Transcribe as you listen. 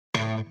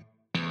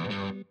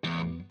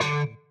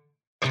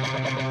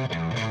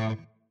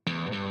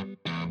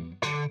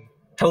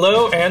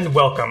Hello and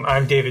welcome.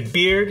 I'm David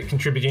Beard,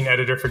 contributing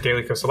editor for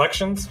Daily Kos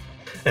Elections.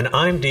 And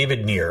I'm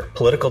David Neer,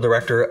 political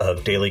director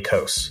of Daily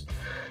Kos.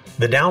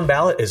 The Down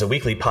Ballot is a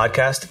weekly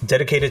podcast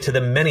dedicated to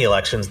the many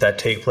elections that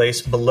take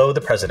place below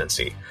the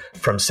presidency,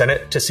 from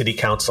Senate to City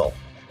Council.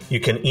 You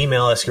can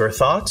email us your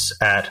thoughts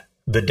at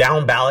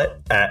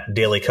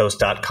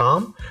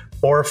thedownballot@dailykos.com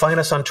or find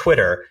us on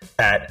Twitter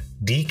at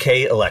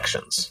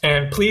DKElections.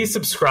 And please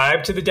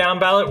subscribe to the Down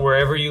Ballot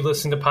wherever you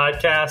listen to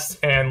podcasts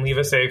and leave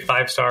us a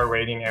 5-star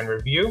rating and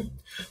review.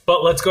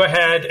 But let's go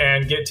ahead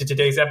and get to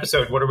today's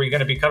episode. What are we going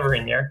to be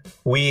covering here?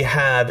 We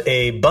have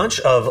a bunch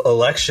of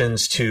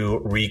elections to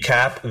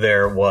recap.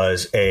 There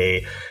was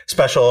a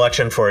special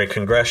election for a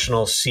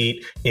congressional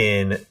seat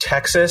in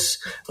Texas.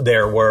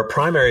 There were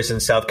primaries in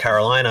South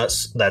Carolina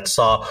that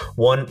saw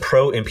one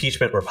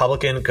pro-impeachment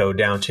Republican go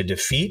down to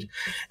defeat.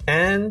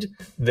 And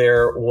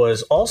there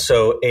was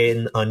also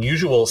an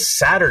unusual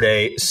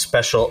Saturday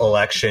special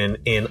election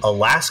in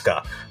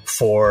Alaska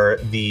for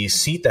the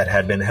seat that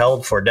had been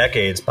held for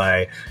decades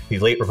by the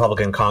late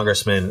Republican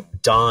Congressman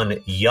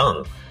Don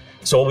Young.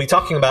 So we'll be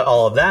talking about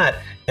all of that.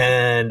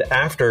 And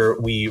after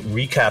we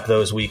recap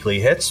those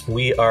weekly hits,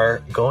 we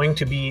are going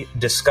to be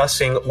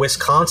discussing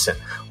Wisconsin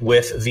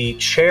with the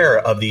chair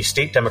of the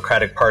state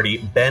Democratic Party,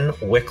 Ben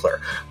Wikler,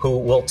 who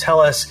will tell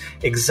us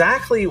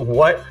exactly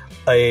what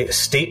a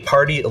state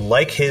party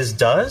like his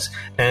does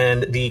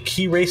and the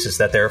key races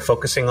that they're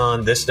focusing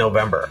on this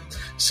November.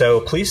 So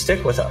please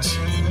stick with us.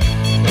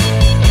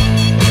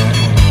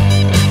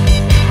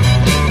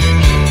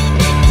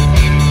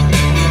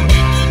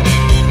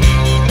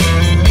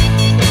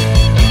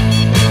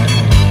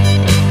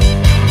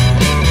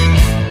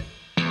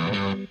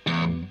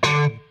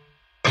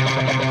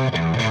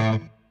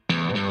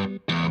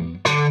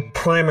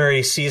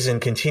 Primary season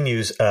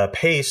continues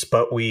apace,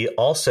 but we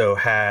also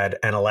had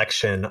an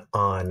election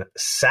on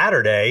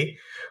Saturday.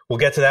 We'll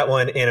get to that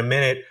one in a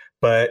minute,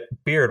 but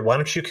Beard, why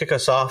don't you kick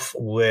us off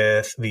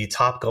with the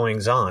top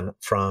goings-on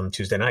from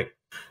Tuesday night?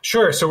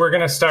 Sure. So we're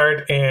going to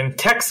start in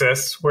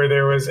Texas, where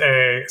there was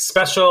a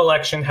special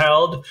election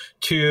held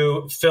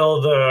to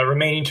fill the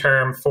remaining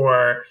term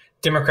for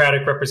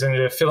Democratic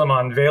Representative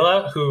Filemon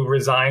Vela, who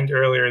resigned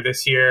earlier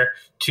this year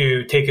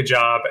to take a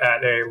job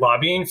at a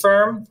lobbying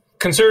firm.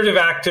 Conservative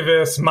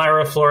activist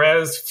Mayra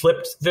Flores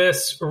flipped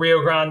this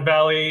Rio Grande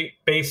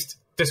Valley-based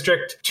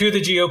district to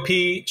the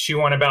GOP. She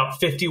won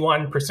about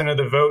 51% of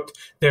the vote.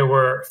 There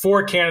were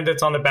 4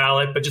 candidates on the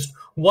ballot, but just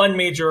one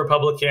major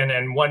Republican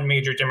and one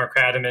major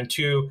Democrat, and then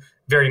 2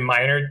 very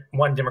minor,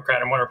 one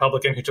Democrat and one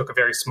Republican, who took a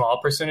very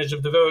small percentage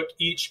of the vote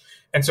each.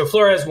 And so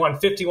Flores won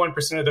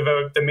 51% of the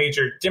vote. The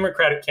major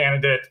Democratic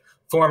candidate,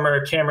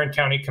 former Cameron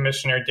County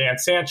Commissioner Dan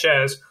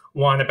Sanchez,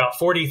 won about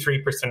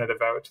 43% of the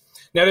vote.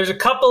 Now, there's a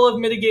couple of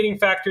mitigating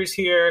factors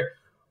here.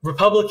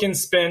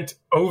 Republicans spent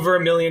over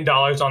 $1 million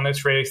on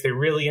this race. They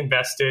really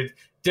invested.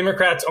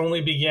 Democrats only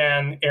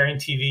began airing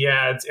TV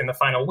ads in the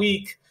final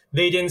week.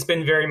 They didn't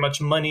spend very much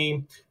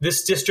money.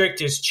 This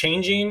district is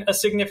changing a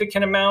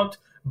significant amount.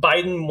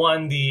 Biden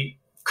won the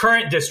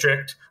current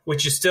district,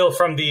 which is still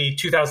from the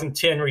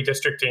 2010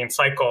 redistricting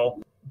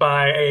cycle,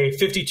 by a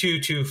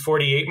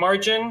 52-48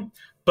 margin.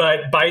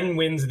 But Biden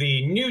wins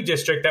the new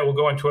district that will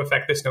go into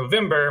effect this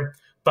November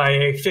by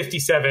a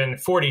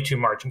 57-42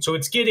 margin. So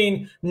it's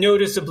getting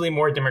noticeably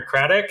more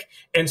Democratic.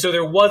 And so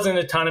there wasn't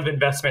a ton of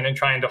investment in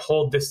trying to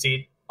hold this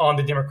seat on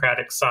the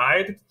Democratic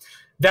side.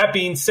 That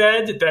being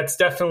said, that's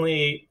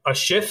definitely a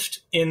shift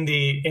in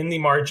the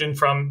margin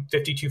from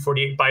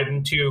 52-48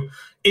 Biden to,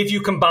 if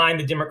you combine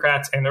the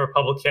Democrats and the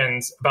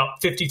Republicans, about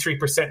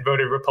 53%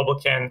 voted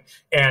Republican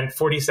and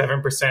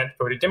 47%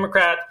 voted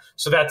Democrat.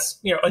 So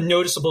that's, a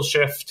noticeable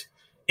shift.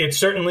 It's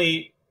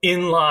certainly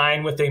in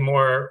line with a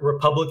more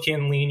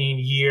Republican-leaning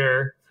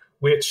year,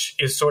 which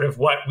is sort of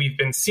what we've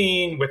been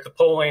seeing with the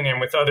polling and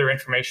with other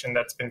information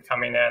that's been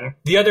coming in.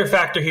 The other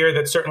factor here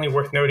that's certainly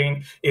worth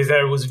noting is that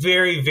it was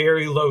very,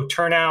 very low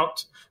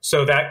turnout.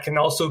 So that can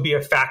also be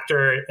a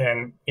factor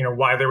in,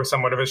 why there was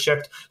somewhat of a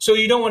shift. So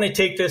you don't want to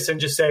take this and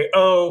just say,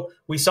 oh,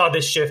 we saw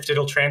this shift,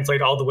 it'll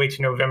translate all the way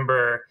to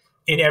November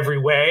in every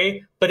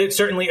way. But it's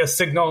certainly a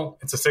signal.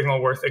 It's a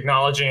signal worth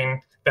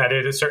acknowledging that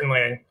it is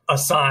certainly a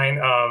sign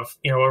of,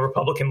 a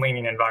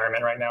Republican-leaning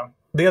environment right now.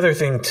 The other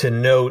thing to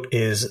note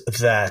is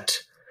that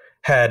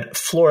had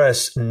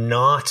Flores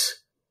not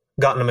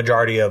gotten a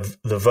majority of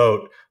the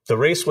vote, the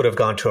race would have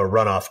gone to a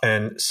runoff.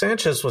 And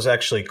Sanchez was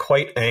actually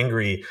quite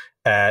angry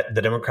at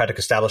the Democratic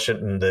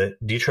establishment and the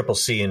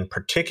DCCC in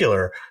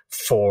particular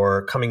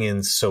for coming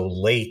in so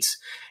late.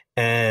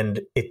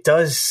 And it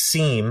does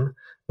seem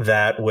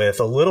that with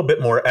a little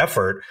bit more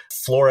effort,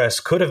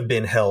 Flores could have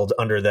been held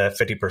under the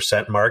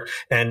 50% mark,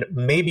 and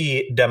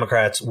maybe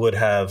Democrats would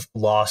have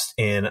lost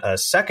in a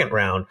second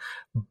round,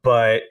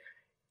 but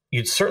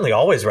you'd certainly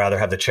always rather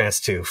have the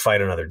chance to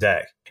fight another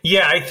day.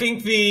 Yeah, I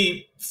think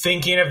the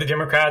thinking of the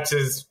Democrats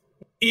is,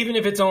 even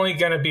if it's only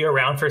going to be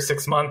around for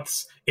 6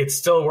 months, it's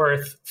still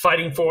worth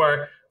fighting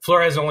for.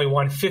 Flores only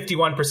won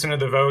 51% of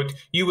the vote.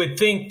 You would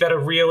think that a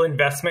real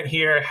investment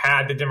here,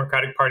 had the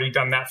Democratic Party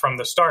done that from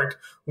the start,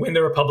 when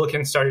the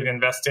Republicans started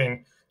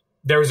investing,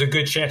 there was a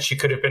good chance she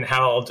could have been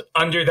held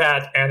under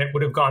that and it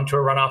would have gone to a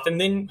runoff.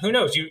 And then who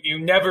knows? You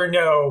never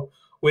know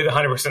with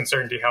 100%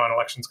 certainty how an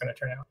election is going to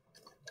turn out.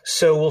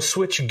 So we'll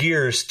switch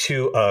gears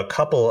to a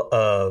couple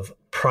of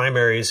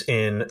primaries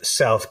in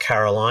South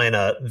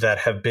Carolina that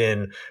have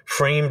been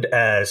framed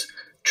as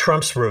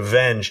Trump's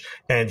revenge.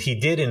 And he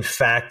did, in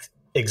fact,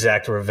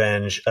 exact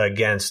revenge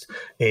against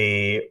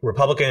a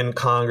Republican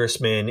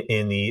congressman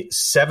in the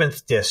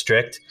 7th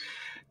district,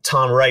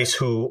 Tom Rice,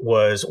 who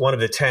was one of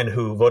the 10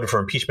 who voted for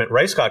impeachment.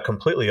 Rice got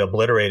completely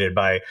obliterated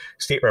by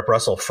State Rep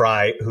Russell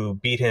Fry, who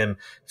beat him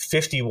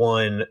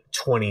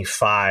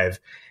 51-25.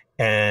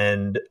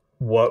 And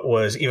what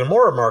was even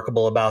more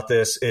remarkable about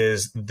this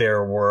is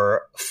there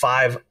were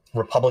 5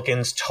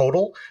 Republicans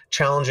total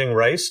challenging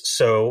Rice.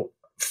 So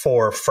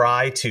for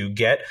Fry to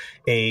get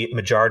a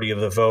majority of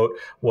the vote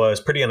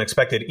was pretty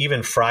unexpected.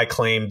 Even Fry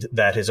claimed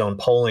that his own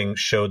polling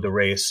showed the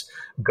race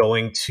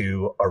going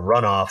to a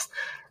runoff.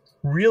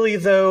 Really,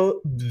 though,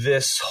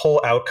 this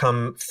whole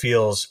outcome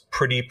feels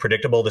pretty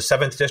predictable. The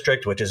 7th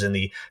district, which is in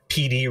the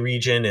PD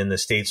region in the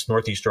state's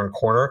northeastern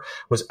corner,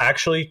 was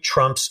actually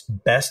Trump's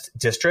best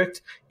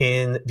district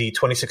in the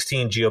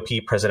 2016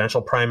 GOP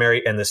presidential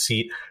primary, and the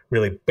seat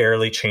really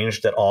barely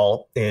changed at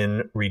all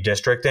in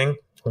redistricting.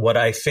 What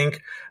I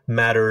think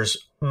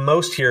matters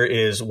most here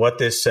is what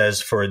this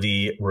says for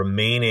the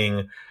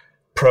remaining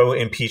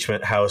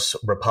pro-impeachment House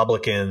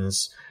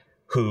Republicans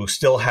who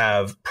still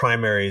have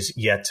primaries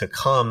yet to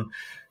come.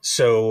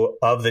 So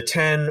of the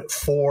 10,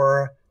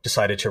 4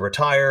 decided to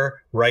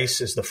retire. Rice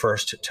is the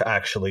first to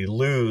actually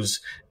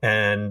lose.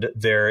 And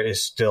there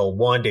is still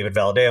one, David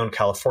Valadao in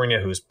California,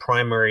 whose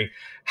primary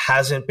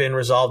hasn't been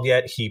resolved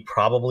yet. He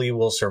probably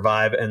will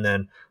survive. And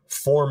then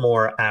 4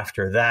 more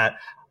after that.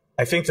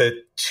 I think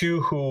the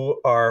 2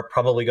 who are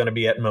probably going to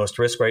be at most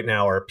risk right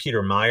now are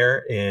Peter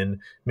Meyer in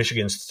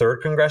Michigan's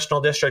 3rd congressional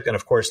district, and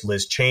of course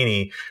Liz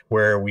Cheney,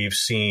 where we've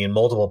seen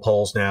multiple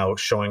polls now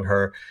showing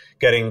her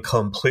getting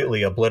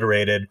completely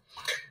obliterated.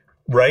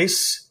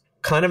 Rice,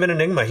 kind of an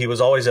enigma. He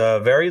was always a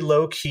very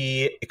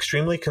low-key,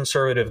 extremely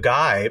conservative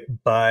guy,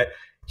 but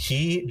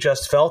he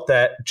just felt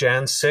that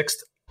Jan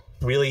 6th,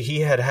 really,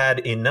 he had had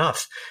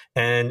enough.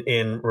 And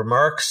in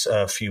remarks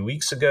a few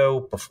weeks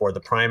ago before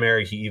the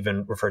primary, he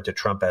even referred to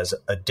Trump as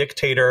a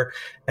dictator.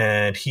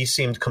 And he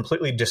seemed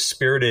completely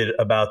dispirited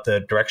about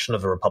the direction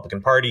of the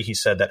Republican Party. He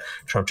said that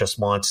Trump just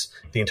wants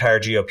the entire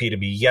GOP to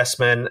be yes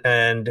men.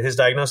 And his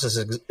diagnosis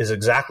is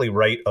exactly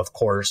right, of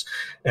course.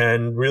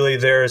 And really,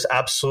 there's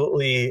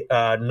absolutely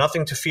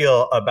nothing to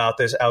feel about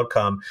this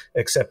outcome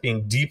except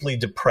being deeply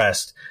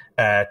depressed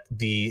at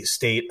the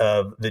state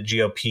of the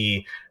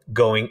GOP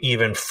going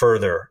even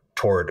further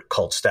toward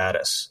cult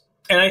status.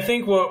 And I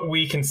think what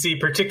we can see,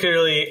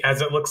 particularly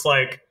as it looks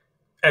like,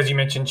 as you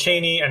mentioned,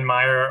 Cheney and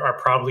Meyer are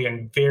probably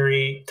in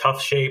very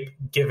tough shape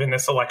given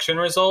this election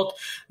result,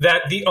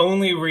 that the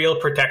only real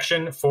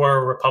protection for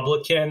a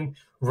Republican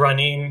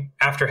running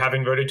after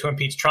having voted to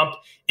impeach Trump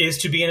is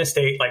to be in a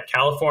state like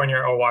California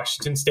or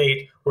Washington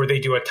State where they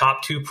do a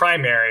top 2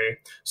 primary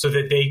so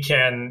that they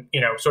can,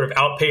 sort of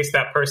outpace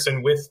that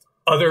person with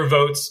other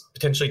votes,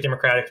 potentially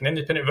Democratic and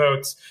independent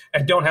votes,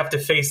 and don't have to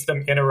face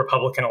them in a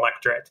Republican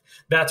electorate.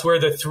 That's where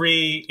the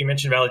 3, you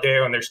mentioned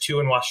Valadao, and there's 2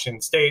 in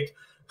Washington State,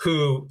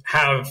 who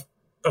have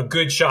a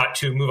good shot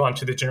to move on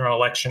to the general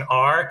election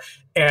are.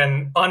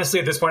 And honestly,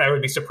 at this point, I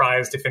would be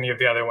surprised if any of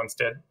the other ones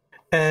did.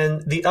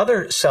 And the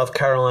other South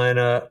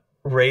Carolina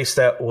race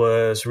that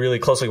was really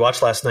closely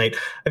watched last night,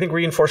 I think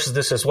reinforces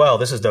this as well.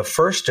 This is the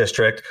 1st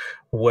district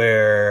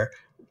where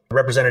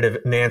Representative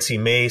Nancy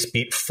Mace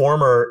beat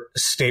former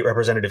state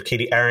representative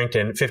Katie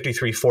Arrington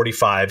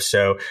 53-45.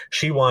 So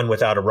she won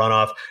without a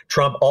runoff.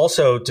 Trump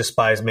also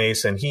despised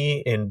Mace and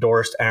he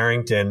endorsed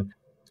Arrington.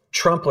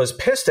 Trump was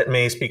pissed at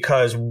Mace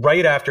because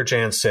right after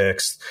Jan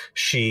 6th,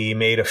 she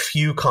made a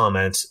few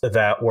comments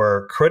that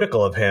were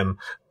critical of him.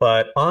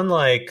 But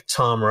unlike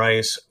Tom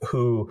Rice,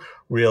 who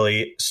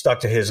really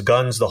stuck to his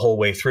guns the whole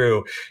way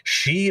through,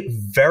 she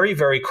very,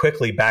 very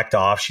quickly backed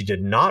off. She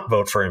did not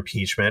vote for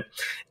impeachment.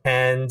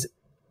 And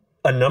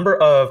a number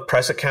of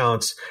press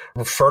accounts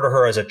refer to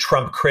her as a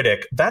Trump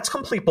critic. That's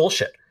complete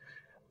bullshit.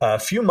 A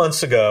few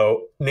months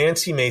ago,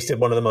 Nancy Mace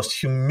did one of the most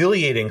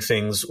humiliating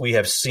things we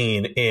have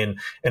seen in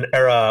an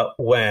era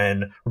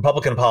when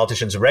Republican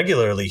politicians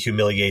regularly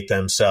humiliate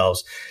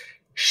themselves.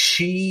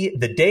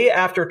 The day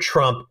after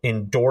Trump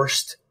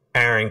endorsed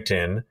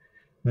Arrington,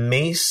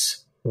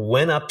 Mace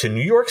went up to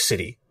New York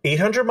City,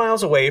 800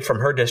 miles away from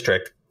her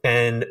district,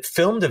 and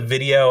filmed a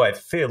video. I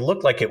think it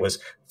looked like it was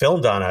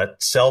filmed on a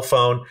cell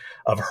phone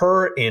of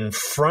her in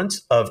front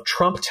of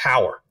Trump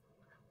Tower,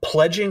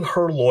 pledging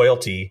her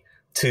loyalty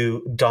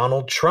to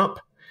Donald Trump.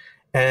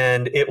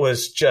 And it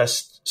was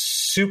just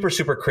super,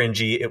 super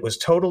cringy. It was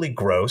totally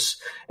gross,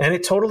 and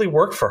it totally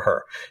worked for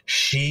her.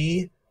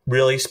 She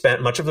really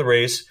spent much of the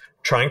race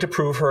trying to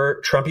prove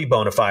her Trumpy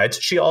bona fides.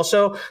 She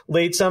also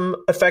laid some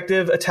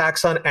effective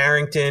attacks on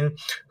Arrington,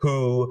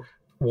 who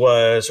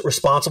was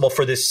responsible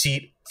for this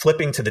seat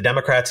flipping to the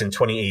Democrats in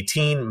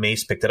 2018.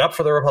 Mace picked it up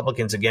for the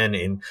Republicans again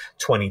in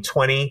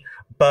 2020.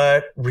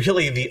 But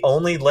really, the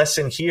only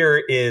lesson here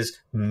is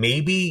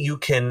maybe you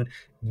can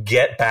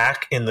get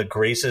back in the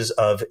graces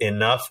of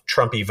enough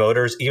Trumpy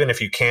voters, even if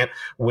you can't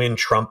win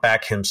Trump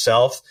back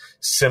himself,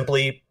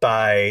 simply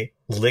by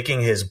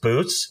licking his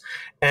boots.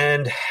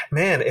 And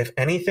man, if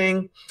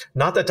anything,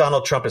 not that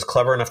Donald Trump is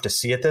clever enough to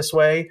see it this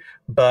way,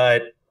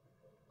 but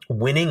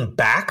winning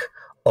back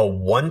a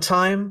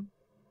one-time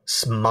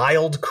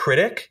mild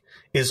critic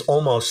is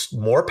almost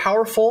more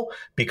powerful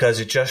because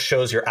it just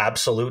shows your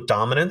absolute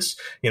dominance.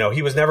 You know,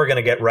 he was never going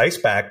to get Rice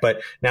back,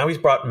 but now he's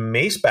brought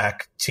Mace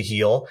back to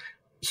heel.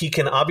 He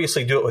can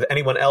obviously do it with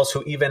anyone else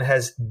who even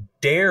has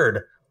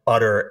dared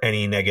utter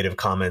any negative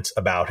comments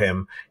about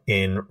him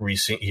in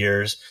recent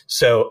years.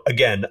 So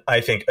again,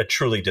 I think a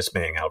truly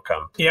dismaying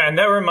outcome. Yeah, and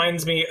that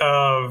reminds me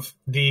of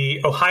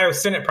the Ohio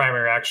Senate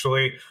primary,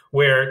 actually,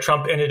 where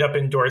Trump ended up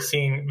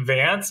endorsing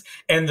Vance.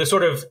 And the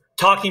sort of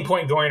talking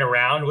point going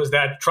around was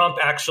that Trump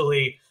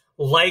actually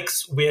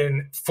likes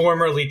when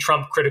formerly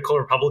Trump critical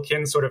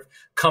Republicans sort of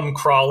come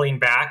crawling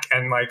back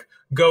and like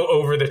go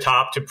over the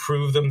top to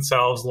prove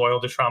themselves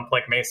loyal to Trump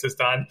like Mace has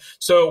done.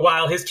 So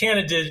while his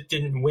candidate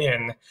didn't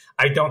win,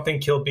 I don't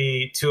think he'll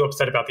be too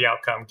upset about the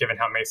outcome given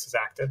how Mace has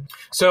acted.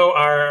 So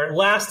our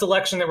last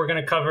election that we're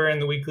going to cover in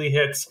the weekly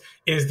hits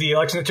is the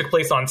election that took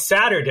place on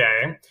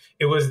Saturday.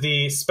 It was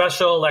the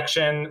special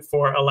election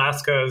for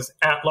Alaska's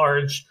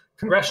at-large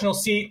congressional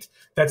seat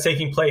that's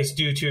taking place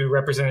due to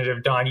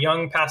Representative Don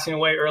Young passing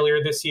away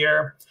earlier this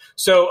year.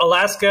 So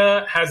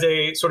Alaska has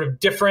a sort of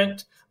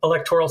different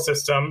electoral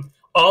system.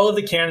 All of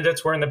the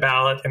candidates were in the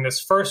ballot in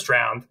this first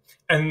round,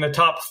 and the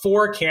top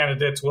 4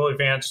 candidates will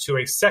advance to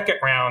a second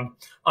round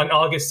on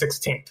August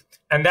 16th.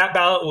 And that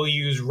ballot will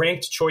use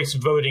ranked choice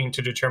voting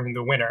to determine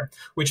the winner,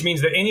 which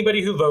means that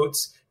anybody who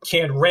votes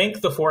can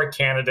rank the 4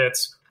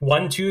 candidates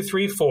 1, 2,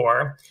 3,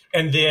 4,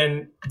 and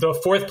then the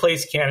 4th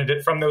place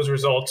candidate from those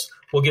results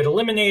will get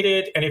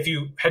eliminated. And if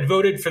you had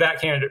voted for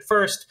that candidate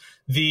first,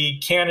 the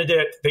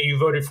candidate that you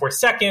voted for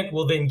second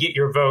will then get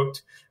your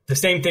vote. The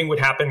same thing would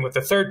happen with the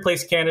 3rd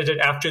place candidate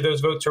after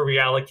those votes are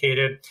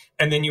reallocated.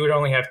 And then you would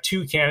only have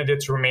 2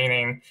 candidates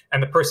remaining.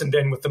 And the person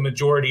then with the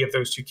majority of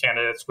those 2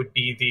 candidates would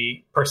be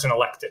the person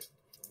elected.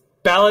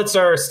 Ballots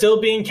are still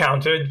being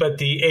counted, but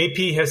the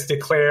AP has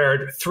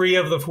declared 3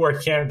 of the 4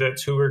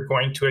 candidates who are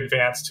going to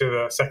advance to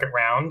the second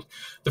round.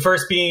 The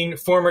first being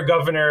former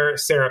Governor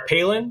Sarah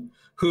Palin,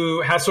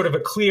 who has sort of a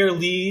clear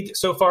lead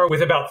so far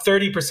with about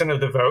 30% of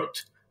the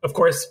vote. Of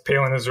course,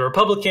 Palin is a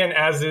Republican,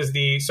 as is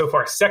the so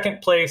far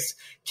second place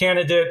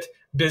candidate,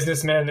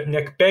 businessman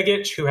Nick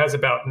Begich, who has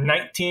about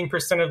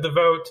 19% of the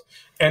vote.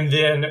 And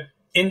then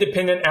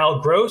independent Al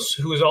Gross,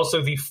 who is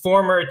also the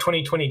former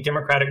 2020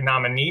 Democratic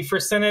nominee for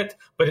Senate,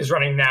 but is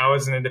running now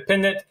as an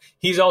independent.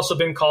 He's also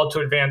been called to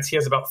advance. He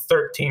has about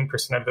 13%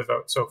 of the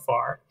vote so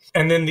far.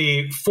 And then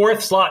the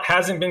 4th slot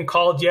hasn't been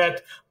called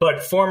yet,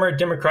 but former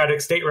Democratic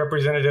State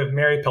Representative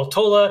Mary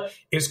Peltola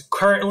is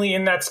currently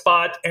in that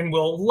spot and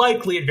will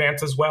likely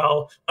advance as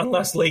well,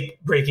 unless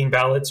late-breaking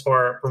ballots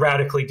are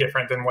radically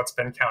different than what's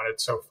been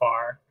counted so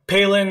far.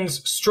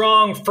 Palin's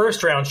strong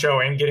first-round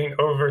showing, getting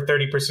over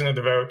 30% of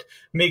the vote,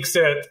 makes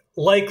it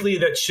likely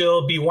that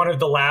she'll be one of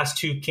the last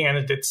 2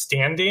 candidates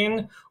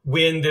standing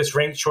when this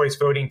ranked choice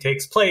voting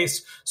takes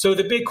place. So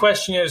the big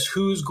question is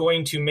who's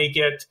going to make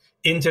it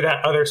into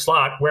that other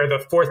slot where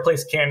the 4th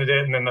place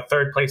candidate and then the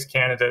 3rd place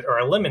candidate are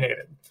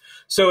eliminated.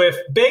 So if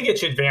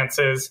Begich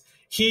advances,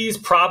 he's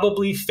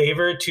probably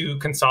favored to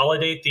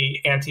consolidate the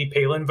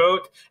anti-Palin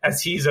vote,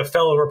 as he's a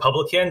fellow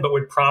Republican, but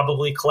would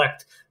probably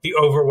collect the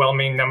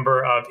overwhelming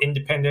number of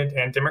independent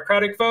and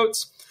Democratic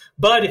votes.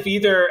 But if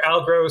either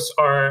Al Gross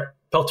or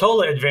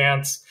Peltola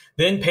advance,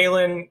 then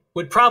Palin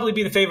would probably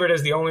be the favorite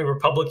as the only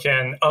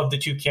Republican of the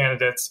 2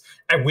 candidates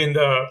and when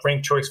the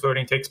ranked choice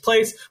voting takes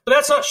place. But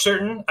that's not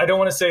certain. I don't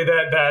want to say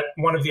that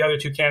one of the other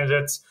 2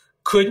 candidates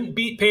couldn't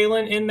beat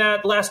Palin in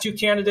that last 2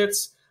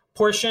 candidates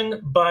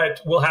portion, but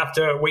we'll have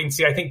to wait and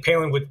see. I think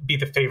Palin would be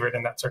the favorite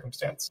in that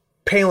circumstance.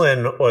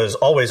 Palin was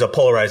always a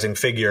polarizing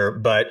figure,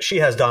 but she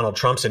has Donald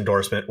Trump's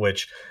endorsement,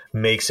 which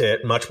makes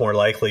it much more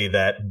likely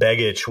that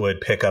Begich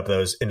would pick up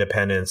those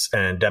independents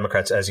and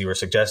Democrats, as you were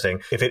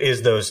suggesting, if it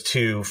is those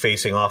 2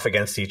 facing off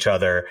against each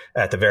other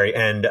at the very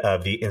end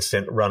of the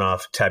instant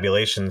runoff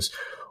tabulations.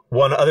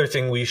 One other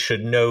thing we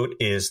should note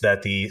is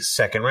that the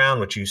second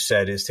round, which you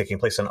said is taking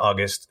place on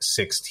August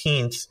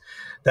 16th,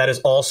 that is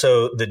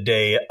also the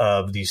day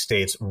of the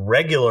state's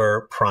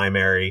regular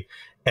primary.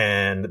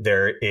 And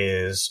there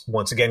is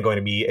once again going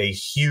to be a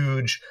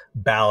huge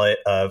ballot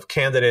of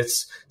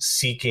candidates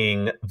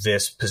seeking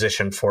this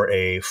position for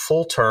a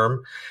full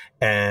term.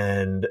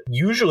 And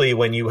usually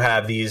when you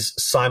have these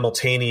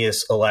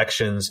simultaneous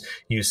elections,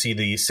 you see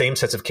the same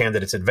sets of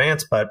candidates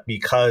advance. But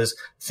because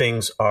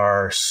things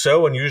are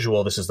so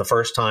unusual, this is the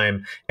first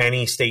time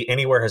any state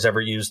anywhere has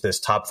ever used this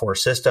top four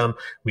system.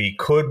 We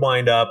could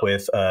wind up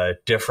with a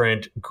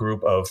different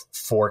group of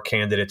four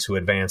candidates who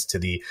advance to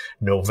the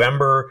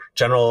November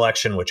general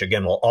election, which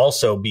again will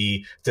also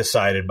be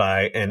decided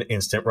by an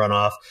instant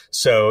runoff.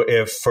 So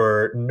if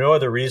for no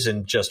other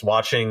reason, just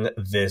watching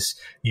this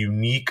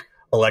unique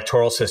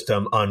electoral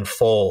system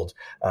unfold,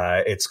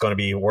 it's going to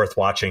be worth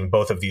watching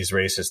both of these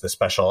races, the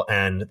special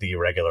and the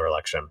regular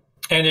election.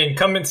 And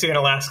incumbency in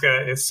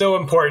Alaska is so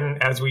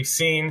important, as we've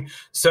seen.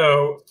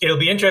 So it'll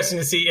be interesting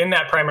to see in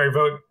that primary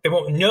vote, they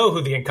won't know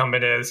who the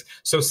incumbent is.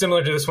 So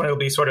similar to this one, it'll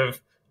be sort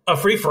of a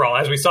free-for-all,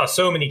 as we saw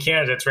so many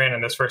candidates ran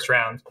in this first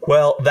round.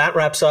 Well, that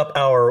wraps up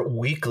our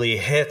weekly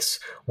hits.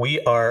 We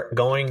are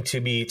going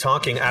to be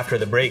talking after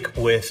the break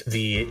with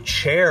the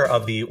chair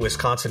of the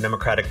Wisconsin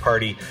Democratic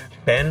Party,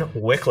 Ben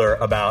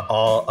Wikler, about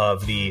all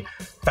of the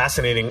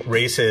fascinating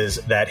races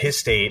that his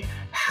state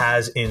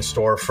has in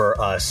store for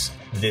us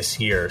this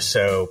year.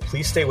 So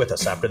please stay with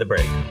us after the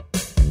break.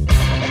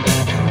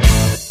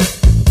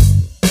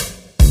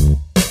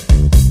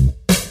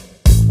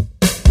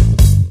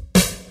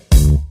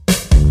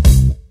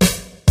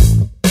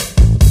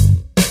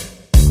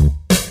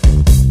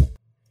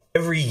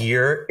 Every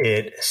year,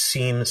 it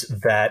seems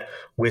that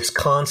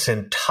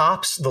Wisconsin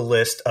tops the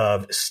list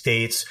of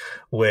states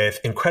with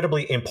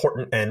incredibly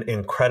important and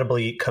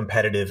incredibly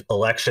competitive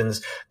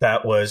elections.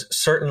 That was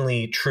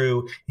certainly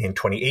true in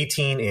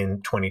 2018,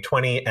 in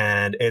 2020,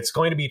 and it's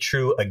going to be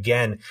true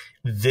again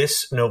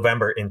this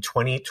November in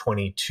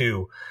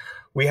 2022.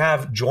 We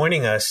have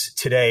joining us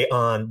today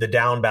on the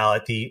down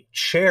ballot the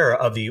chair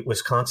of the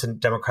Wisconsin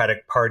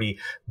Democratic Party,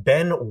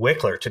 Ben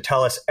Wikler, to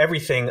tell us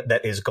everything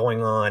that is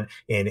going on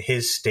in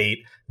his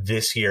state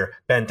this year.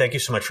 Ben, thank you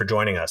so much for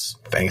joining us.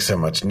 Thanks so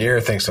much,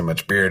 Nir. Thanks so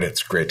much, Beard.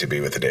 It's great to be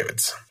with the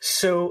Davids.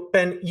 So,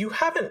 Ben, you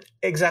haven't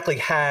exactly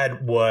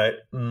had what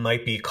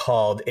might be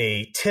called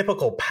a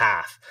typical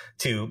path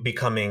to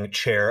becoming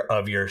chair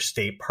of your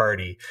state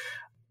party.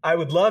 I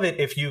would love it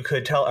if you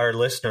could tell our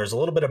listeners a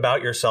little bit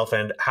about yourself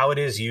and how it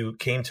is you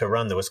came to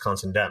run the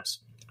Wisconsin Dems.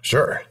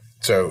 Sure.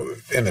 So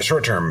in the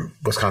short term,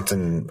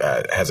 Wisconsin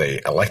has a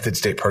elected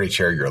state party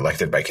chair. You're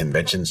elected by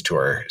conventions to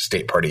our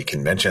state party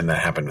convention. That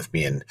happened with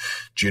me in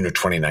June of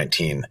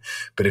 2019.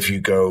 But if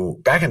you go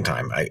back in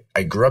time,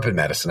 I grew up in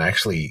Madison. I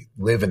actually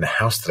live in the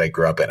house that I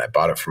grew up in. I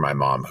bought it from my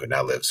mom, who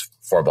now lives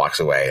 4 blocks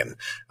away.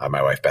 And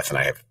my wife, Beth, and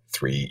I have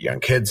 3 young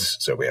kids.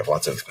 So we have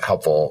lots of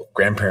helpful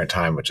grandparent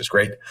time, which is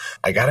great.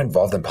 I got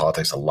involved in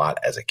politics a lot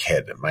as a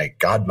kid. My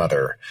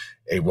godmother,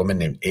 a woman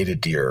named Ada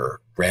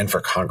Deer, ran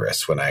for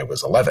Congress when I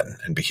was 11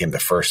 and became the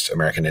first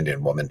American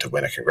Indian woman to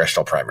win a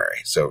congressional primary.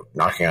 So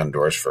knocking on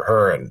doors for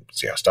her and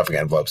stuffing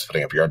envelopes,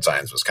 putting up yard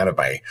signs was kind of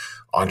my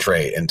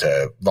entree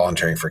into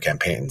volunteering for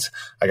campaigns.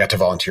 I got to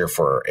volunteer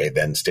for a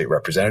then state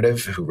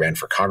representative who ran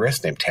for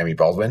Congress named Tammy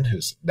Baldwin,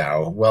 who's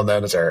now well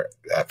known as our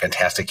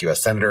fantastic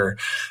U.S. senator,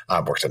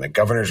 worked in a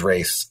governor's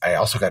race. I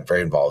also got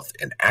very involved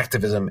in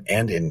activism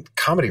and in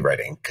comedy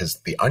writing because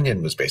The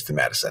Onion was based in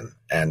Madison.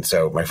 And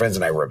so my friends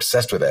and I were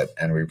obsessed with it.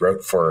 And we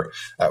wrote for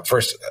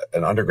first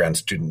an underground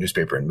student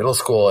newspaper in middle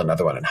school,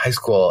 another one in high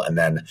school. And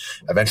then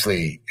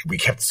eventually we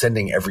kept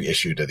sending every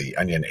issue to the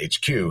Onion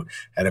HQ.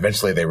 And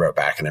eventually they wrote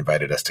back and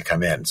invited us to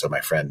come in. So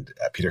my friend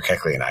Peter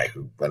Keckley and I,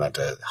 who went on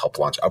to help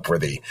launch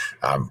Upworthy,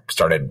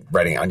 started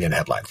writing Onion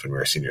headlines when we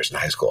were seniors in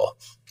high school.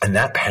 And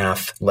that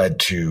path led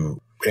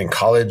to, in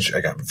college,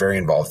 I got very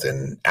involved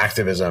in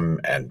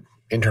activism and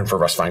interned for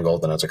Russ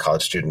Feingold. And as a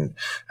college student,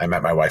 I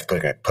met my wife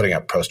putting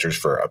up posters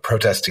for a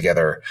protest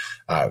together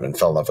and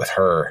fell in love with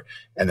her.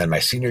 And then my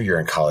senior year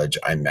in college,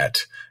 I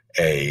met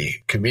a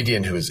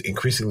comedian who was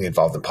increasingly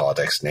involved in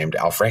politics named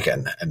Al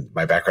Franken. And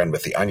my background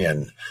with The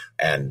Onion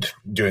and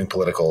doing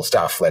political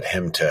stuff led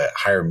him to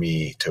hire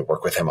me to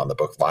work with him on the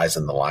book Lies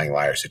and the Lying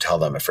Liars Who Tell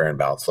Them, A Fair and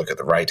Balanced Look at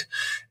the Right.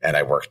 And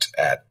I worked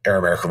at Air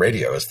America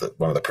Radio as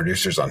one of the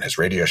producers on his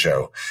radio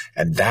show.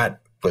 And that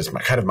was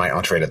my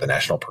entree to the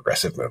national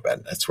progressive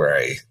movement. That's where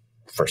I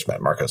first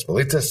met Marcos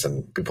Militis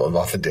and people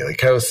involved in Daily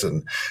Kos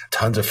and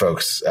tons of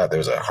folks. There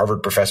was a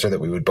Harvard professor that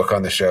we would book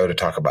on the show to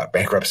talk about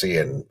bankruptcy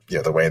and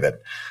the way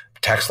that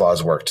tax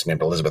laws worked,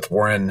 named Elizabeth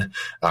Warren.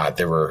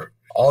 There were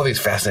all these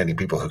fascinating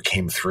people who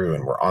came through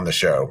and were on the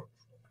show.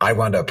 I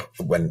wound up,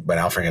 when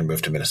Al Franken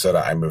moved to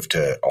Minnesota, I moved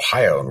to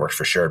Ohio and worked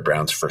for Sherrod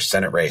Brown's first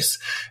Senate race,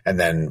 and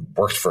then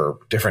worked for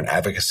different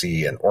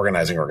advocacy and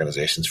organizing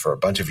organizations for a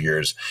bunch of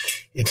years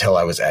until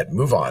I was at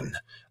Move On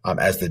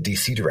as the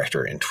DC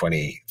director in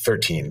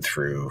 2013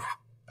 through,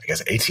 I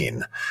guess,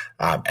 18,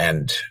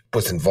 and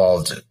was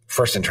involved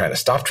first in trying to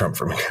stop Trump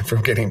from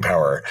getting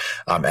power,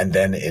 and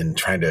then in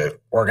trying to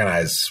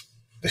organize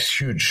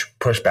this huge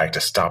pushback to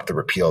stop the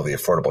repeal of the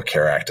Affordable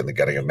Care Act and the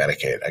gutting of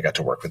Medicaid. I got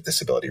to work with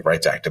disability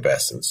rights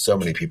activists and so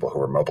many people who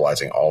were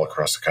mobilizing all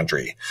across the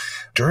country.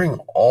 During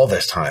all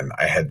this time,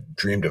 I had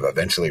dreamed of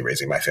eventually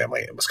raising my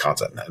family in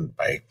Wisconsin. And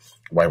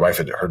my wife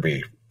had heard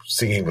me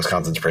singing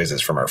Wisconsin's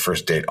praises from our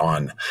first date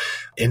on.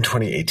 In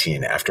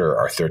 2018, after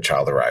our third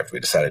child arrived, we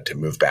decided to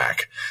move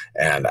back.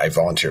 And I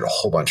volunteered a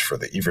whole bunch for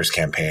the Evers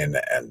campaign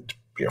and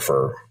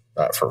for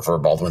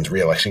Baldwin's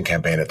reelection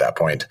campaign at that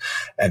point.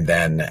 And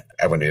then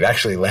when it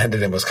actually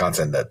landed in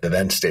Wisconsin, the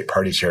then state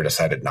party chair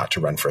decided not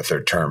to run for a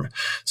third term.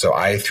 So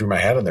I threw my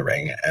hat in the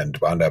ring and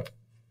wound up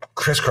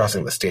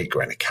crisscrossing the state,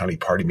 going to county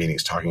party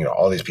meetings, talking to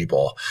all these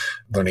people,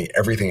 learning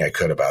everything I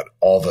could about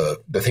all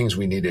the things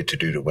we needed to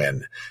do to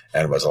win,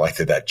 and was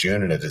elected that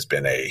June. And it has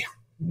been a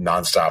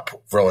nonstop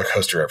roller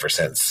coaster ever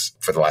since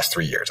for the last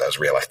 3 years. I was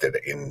reelected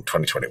in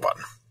 2021.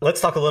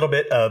 Let's talk a little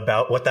bit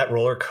about what that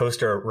roller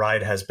coaster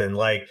ride has been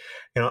like.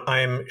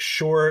 I'm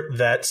sure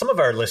that some of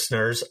our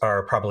listeners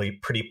are probably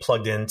pretty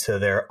plugged into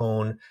their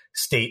own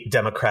state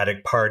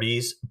Democratic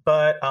parties,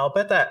 but I'll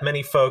bet that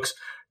many folks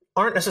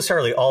aren't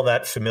necessarily all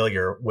that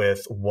familiar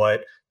with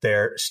what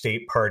their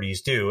state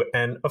parties do.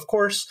 And of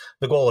course,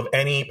 the goal of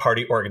any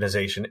party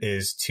organization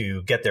is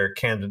to get their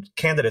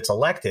candidates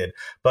elected.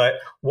 But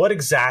what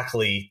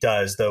exactly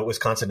does the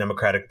Wisconsin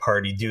Democratic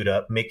Party do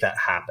to make that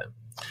happen?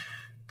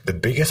 The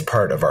biggest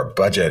part of our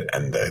budget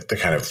and the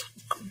kind of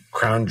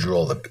crown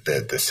jewel,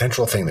 the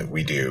central thing that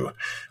we do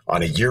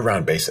on a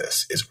year-round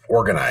basis is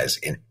organize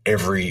in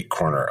every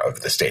corner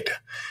of the state.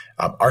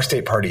 Our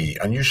state party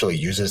unusually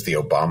uses the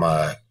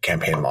Obama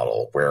campaign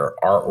model, where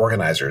our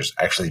organizers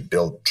actually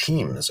build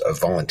teams of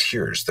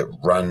volunteers that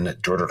run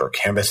door-to-door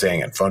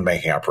canvassing and phone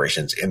banking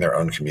operations in their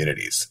own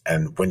communities.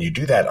 And when you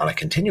do that on a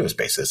continuous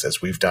basis,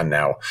 as we've done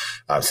now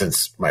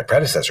since my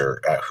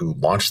predecessor, who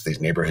launched these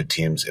neighborhood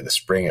teams in the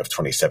spring of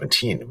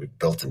 2017, we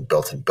built and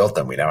built and built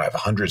them. We now have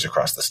hundreds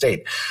across the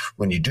state.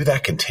 When you do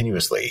that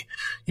continuously,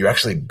 you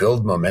actually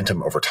build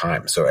momentum over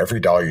time. So every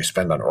dollar you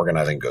spend on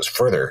organizing goes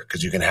further,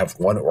 because you can have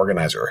one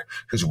organizer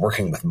who's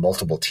working with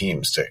multiple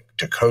teams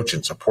to coach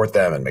and support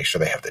them and make sure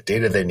they have the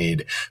data they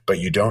need. But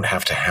you don't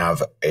have to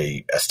have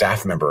a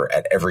staff member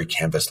at every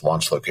canvas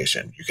launch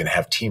location. You can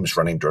have teams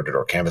running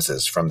door-to-door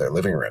canvasses from their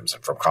living rooms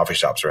and from coffee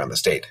shops around the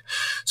state.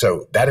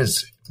 So that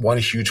is one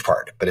huge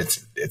part, but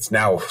it's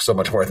now so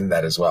much more than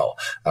that as well.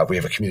 We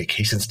have a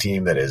communications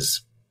team that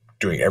is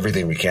doing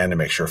everything we can to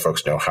make sure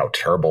folks know how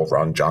terrible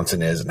Ron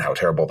Johnson is and how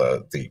terrible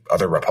the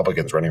other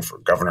Republicans running for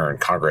governor and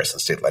Congress and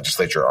state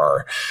legislature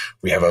are.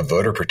 We have a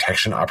voter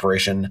protection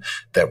operation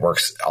that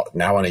works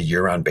now on a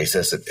year-round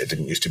basis. It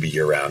didn't used to be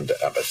year-round,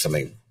 but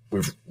something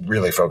we've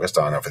really focused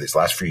on over these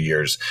last few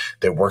years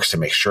that works to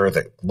make sure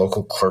that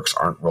local clerks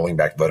aren't rolling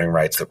back voting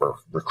rights, that we're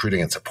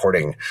recruiting and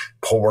supporting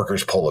poll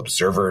workers, poll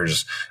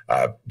observers,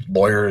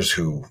 lawyers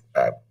who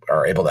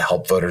are able to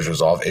help voters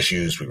resolve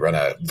issues. We run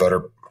a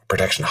voter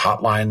protection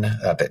hotline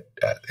that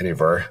any of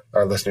our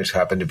listeners who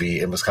happen to be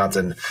in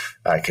Wisconsin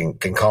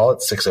can call it,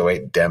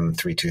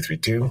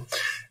 608-DEM-3232.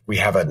 We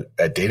have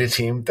a data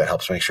team that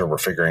helps make sure we're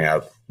figuring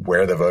out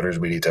where the voters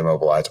we need to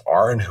mobilize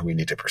are and who we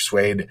need to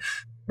persuade.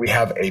 We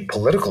have a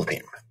political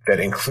team that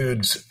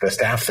includes the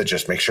staff that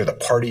just make sure the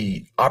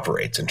party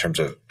operates in terms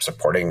of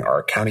supporting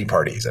our county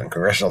parties and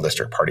congressional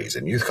district parties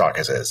and youth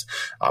caucuses,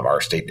 our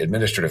state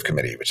administrative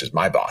committee, which is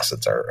my boss.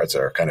 It's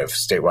our kind of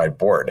statewide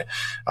board,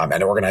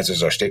 and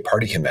organizes our state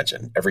party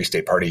convention. Every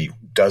state party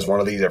does one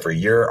of these every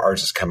year.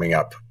 Ours is coming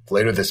up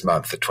later this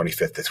month, the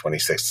 25th to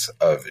 26th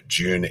of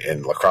June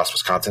in La Crosse,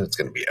 Wisconsin. It's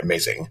going to be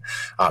amazing.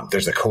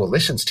 There's a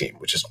coalitions team,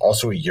 which is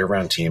also a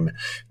year-round team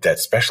that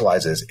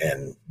specializes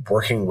in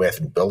working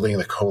with building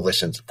the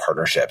coalitions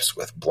partnerships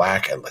with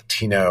Black and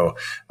Latino,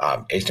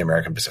 Asian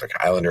American, Pacific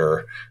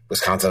Islander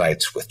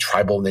Wisconsinites, with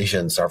tribal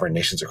nations, sovereign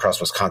nations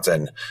across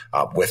Wisconsin,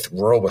 with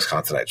rural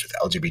Wisconsinites, with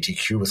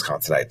LGBTQ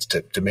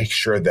Wisconsinites, to make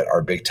sure that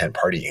our Big Tent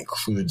party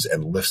includes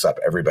and lifts up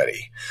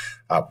everybody.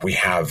 We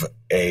have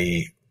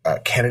a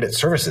candidate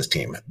services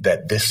team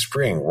that this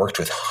spring worked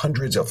with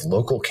hundreds of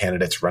local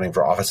candidates running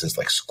for offices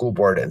like school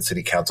board and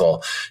city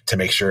council to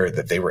make sure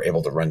that they were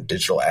able to run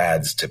digital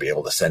ads, to be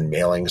able to send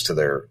mailings to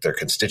their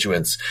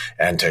constituents,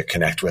 and to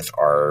connect with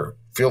our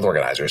field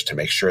organizers to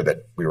make sure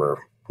that we were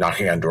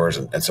knocking on doors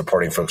and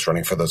supporting folks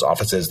running for those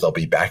offices. They'll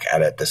be back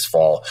at it this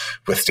fall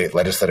with state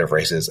legislative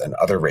races and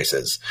other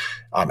races.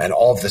 And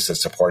all of this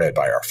is supported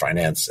by our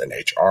finance and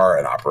HR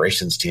and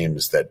operations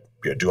teams that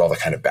do all the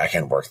kind of back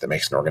end work that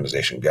makes an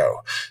organization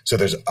go. So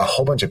there's a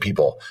whole bunch of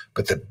people,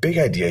 but the big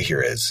idea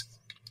here is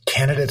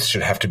candidates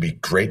should have to be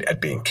great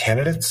at being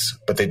candidates,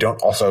 but they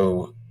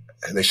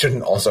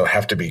shouldn't also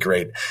have to be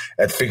great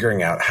at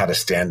figuring out how to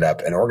stand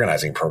up an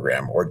organizing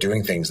program or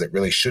doing things that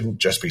really shouldn't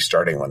just be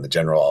starting when the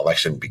general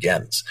election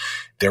begins.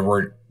 There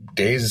were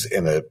days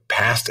in the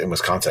past in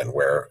Wisconsin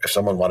where if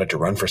someone wanted to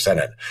run for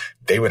Senate,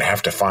 they would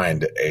have to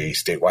find a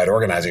statewide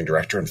organizing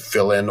director and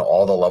fill in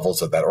all the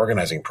levels of that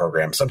organizing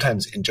program,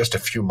 sometimes in just a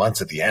few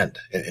months at the end.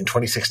 In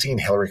 2016,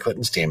 Hillary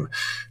Clinton's team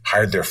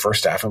hired their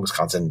first staff in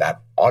Wisconsin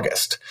that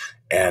August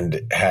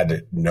and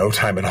had no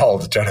time at all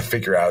to try to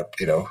figure out,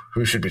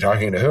 who should be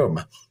talking to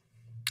whom.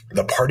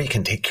 the party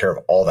can take care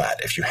of all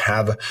that. If you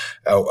have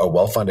a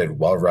well-funded,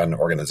 well-run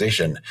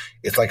organization,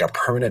 it's like a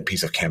permanent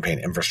piece of campaign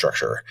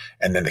infrastructure.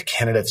 And then the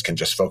candidates can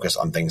just focus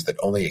on things that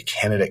only a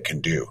candidate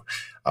can do.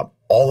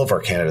 All of our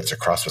candidates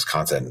across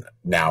Wisconsin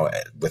now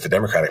with the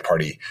Democratic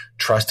Party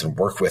trust and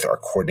work with our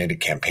coordinated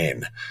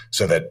campaign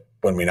so that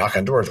when we knock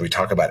on doors, we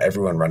talk about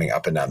everyone running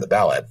up and down the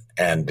ballot.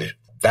 And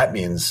that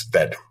means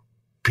that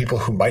people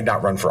who might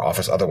not run for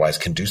office otherwise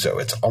can do so.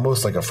 It's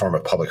almost like a form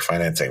of public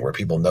financing where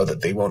people know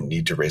that they won't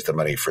need to raise the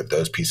money for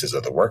those pieces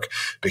of the work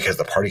because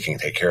the party can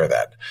take care of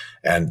that.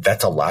 And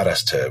that's allowed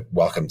us to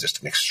welcome just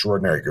an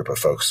extraordinary group of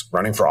folks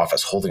running for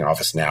office, holding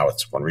office now.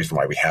 It's one reason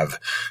why we have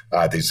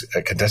these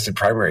contested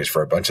primaries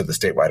for a bunch of the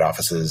statewide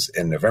offices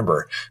in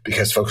November,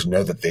 because folks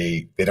know that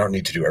they don't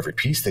need to do every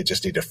piece. They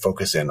just need to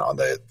focus in on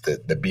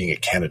the being a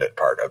candidate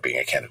part of being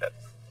a candidate.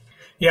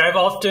 Yeah, I've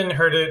often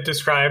heard it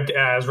described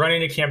as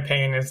running a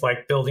campaign is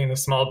like building a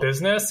small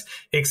business,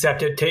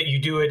 except you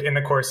do it in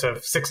the course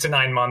of 6 to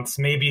 9 months,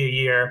 maybe a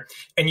year,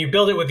 and you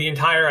build it with the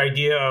entire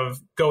idea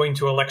of going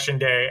to election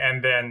day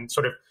and then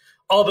sort of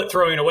all but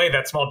throwing away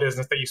that small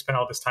business that you spent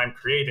all this time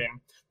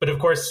creating. But of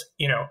course,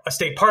 a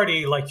state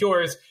party like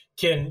yours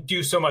can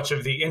do so much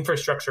of the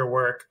infrastructure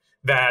work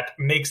that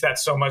makes that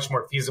so much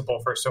more feasible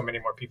for so many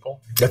more people.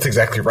 That's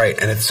exactly right.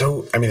 And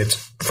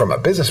it's from a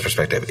business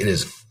perspective, it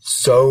is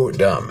so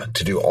dumb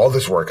to do all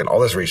this work and all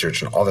this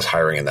research and all this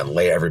hiring and then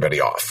lay everybody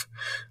off.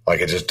 Like,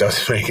 it just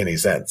doesn't make any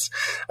sense.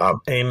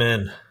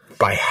 Amen.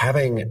 By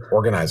having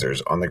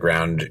organizers on the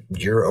ground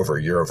year over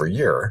year over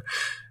year,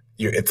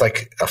 it's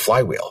like a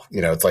flywheel.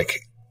 It's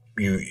like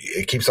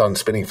it keeps on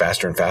spinning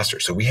faster and faster.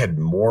 So we had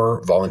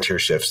more volunteer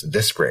shifts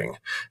this spring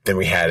than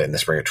we had in the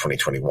spring of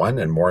 2021,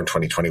 and more in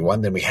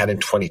 2021 than we had in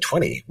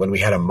 2020 when we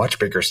had a much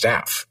bigger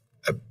staff,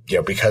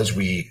 because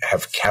we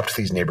have kept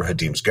these neighborhood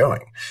teams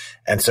going.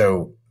 And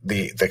so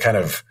the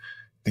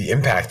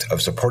impact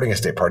of supporting a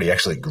state party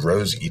actually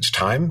grows each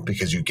time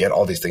because you get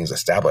all these things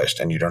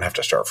established and you don't have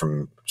to start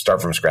from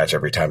scratch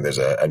every time there's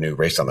a new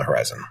race on the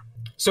horizon.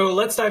 So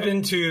let's dive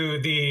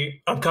into the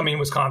upcoming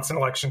Wisconsin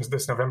elections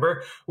this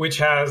November, which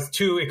has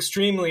 2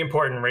 extremely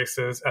important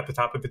races at the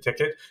top of the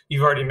ticket.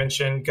 You've already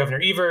mentioned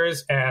Governor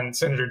Evers and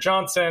Senator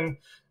Johnson.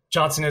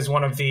 Johnson is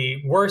one of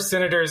the worst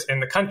senators in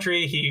the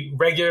country. He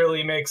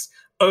regularly makes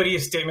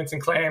odious statements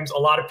and claims. A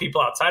lot of people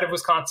outside of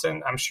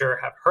Wisconsin, I'm sure,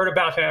 have heard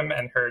about him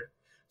and heard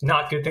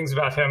not good things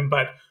about him.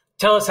 But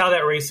tell us how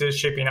that race is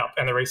shaping up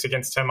and the race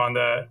against him on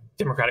the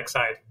Democratic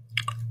side.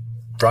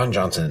 Ron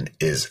Johnson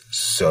is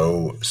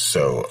so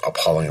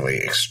appallingly,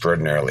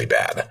 extraordinarily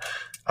bad.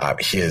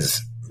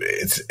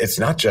 It's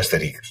not just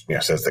that he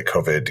says that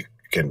COVID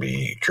can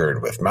be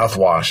cured with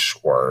mouthwash,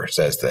 or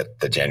says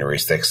that the January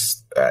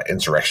 6th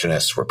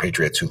insurrectionists were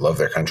patriots who love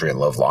their country and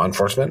love law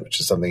enforcement,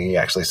 which is something he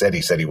actually said.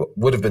 He said he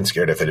would have been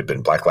scared if it had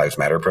been Black Lives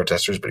Matter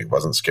protesters, but he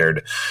wasn't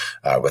scared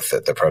with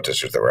the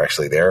protesters that were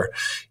actually there.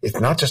 It's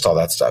not just all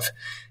that stuff.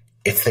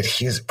 It's that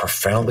he is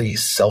profoundly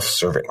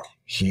self-serving.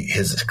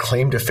 His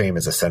claim to fame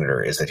as a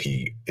senator is that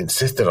he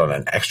insisted on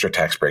an extra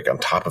tax break on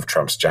top of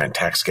Trump's giant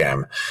tax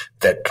scam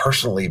that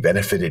personally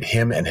benefited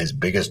him and his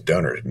biggest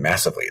donors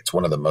massively. It's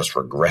one of the most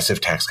regressive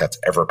tax cuts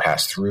ever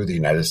passed through the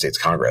United States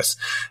Congress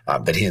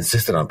that he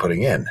insisted on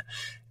putting in.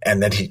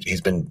 And then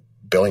he's been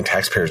billing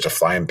taxpayers to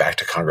fly him back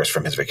to Congress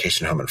from his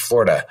vacation home in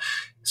Florida.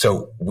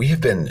 So we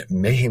have been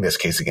making this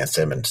case against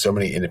him, and so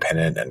many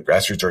independent and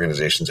grassroots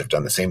organizations have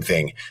done the same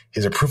thing.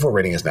 His approval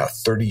rating is now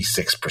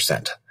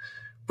 36%.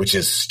 Which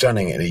is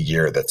stunning in a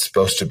year that's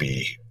supposed to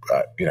be,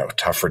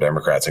 tough for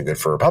Democrats and good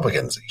for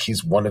Republicans.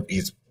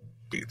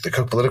 The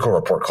Cook Political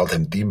Report called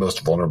him the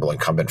most vulnerable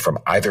incumbent from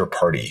either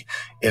party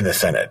in the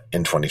Senate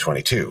in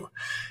 2022.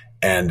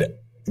 And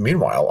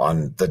meanwhile,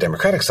 on the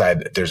Democratic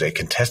side, there's a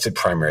contested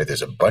primary.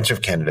 There's a bunch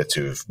of candidates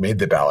who've made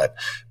the ballot,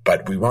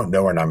 but we won't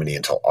know our nominee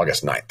until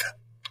August 9th.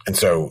 And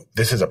so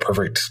this is a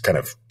perfect kind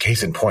of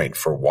case in point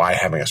for why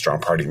having a strong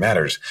party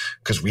matters,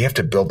 because we have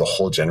to build the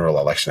whole general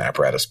election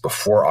apparatus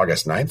before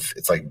August 9th.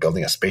 It's like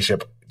building a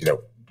spaceship,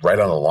 right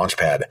on the launch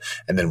pad.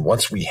 And then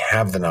once we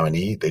have the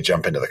nominee, they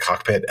jump into the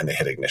cockpit and they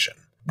hit ignition.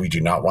 We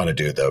do not want to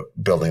do the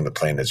building the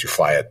plane as you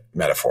fly it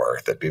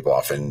metaphor that people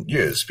often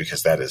use,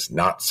 because that is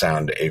not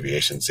sound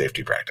aviation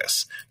safety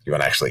practice. You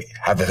want to actually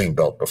have the thing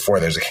built before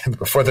there's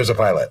a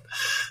pilot.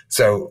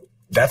 So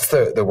that's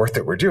the work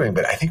that we're doing.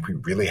 But I think we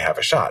really have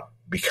a shot,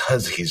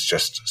 because he's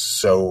just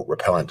so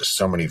repellent to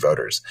so many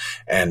voters.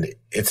 And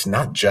it's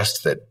not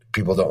just that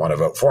people don't want to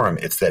vote for him.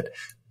 It's that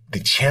the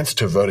chance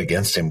to vote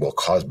against him will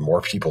cause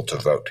more people to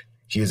vote.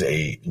 He is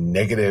a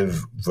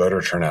negative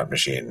voter turnout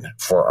machine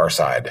for our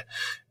side.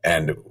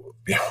 And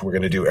we're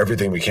going to do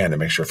everything we can to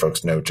make sure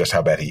folks know just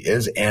how bad he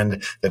is,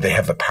 and that they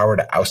have the power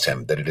to oust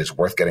him, that it is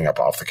worth getting up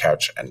off the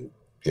couch and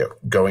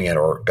going in,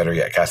 or better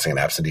yet, casting an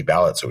absentee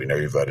ballot so we know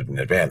you voted in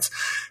advance.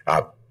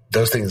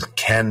 Those things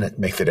can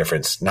make the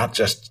difference, not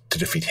just to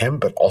defeat him,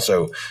 but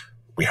also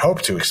we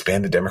hope to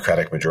expand the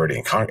Democratic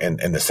majority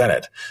in the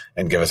Senate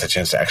and give us a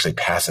chance to actually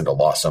pass into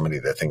law so many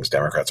of the things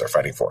Democrats are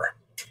fighting for.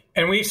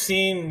 And we've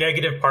seen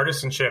negative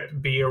partisanship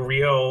be a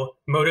real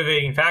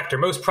motivating factor,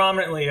 most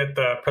prominently at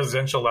the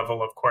presidential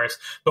level, of course.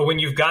 But when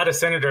you've got a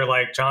senator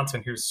like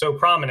Johnson, who's so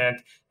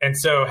prominent and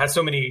so has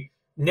so many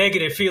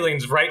negative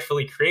feelings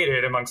rightfully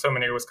created among so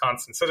many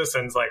Wisconsin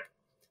citizens, like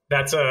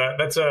that's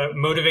a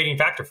motivating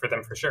factor for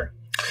them for sure.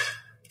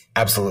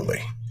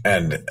 Absolutely.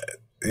 And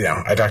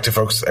I talk to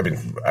folks. I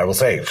mean, I will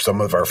say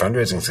some of our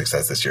fundraising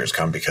success this year has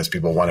come because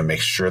people want to make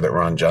sure that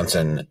Ron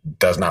Johnson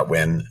does not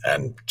win.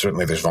 And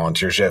certainly there's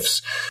volunteer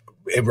shifts.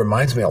 It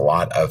reminds me a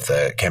lot of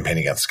the campaign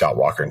against Scott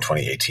Walker in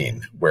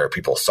 2018, where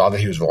people saw that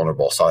he was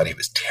vulnerable, saw that he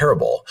was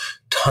terrible.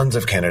 Tons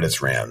of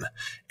candidates ran.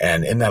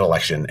 And in that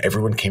election,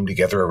 everyone came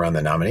together around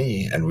the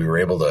nominee and we were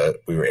able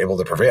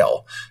to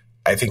prevail.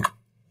 I think,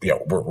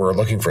 we're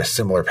looking for a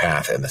similar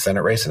path in the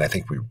Senate race. And I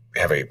think we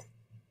have a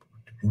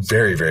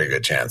very, very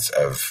good chance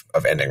of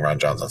ending Ron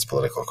Johnson's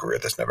political career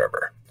this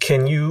November.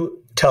 Can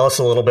you tell us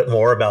a little bit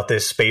more about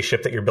this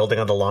spaceship that you're building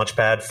on the launch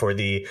pad for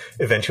the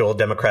eventual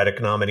Democratic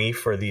nominee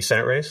for the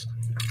Senate race?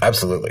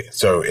 Absolutely.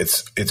 So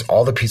it's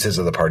all the pieces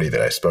of the party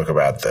that I spoke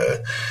about,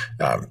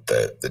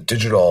 the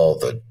digital,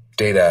 the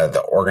data,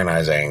 the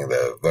organizing,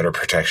 the voter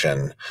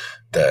protection,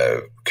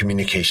 the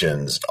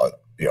communications,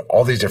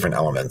 all these different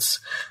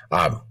elements,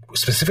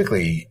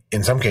 specifically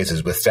in some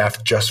cases with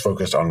staff just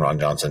focused on Ron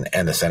Johnson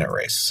and the Senate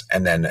race.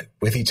 And then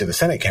with each of the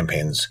Senate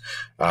campaigns,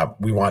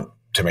 we want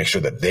to make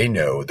sure that they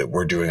know that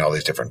we're doing all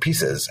these different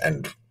pieces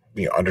and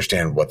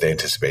understand what they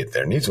anticipate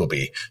their needs will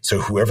be. So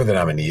whoever the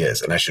nominee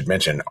is, and I should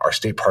mention our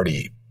state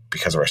party,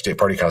 because of our state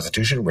party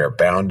constitution, we are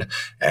bound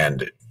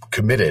and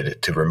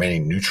committed to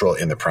remaining neutral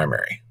in the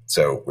primary.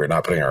 So we're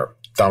not putting our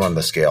thumb on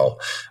the scale.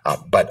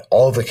 But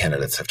all the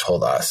candidates have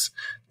told us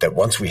that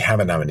once we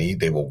have a nominee,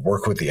 they will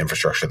work with the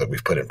infrastructure that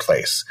we've put in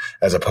place,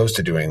 as opposed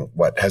to doing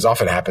what has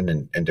often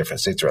happened in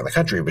different states around the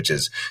country, which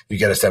is you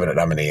get a 7-minute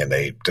nominee and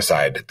they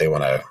decide they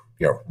want to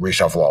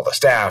reshuffle all the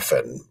staff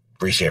and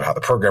reshape how the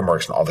program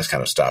works and all this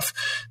kind of stuff.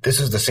 This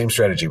is the same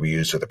strategy we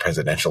used for the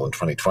presidential in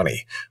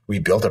 2020. We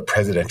built a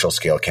presidential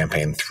scale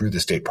campaign through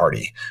the state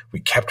party. We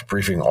kept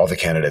briefing all the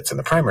candidates in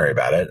the primary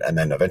about it. And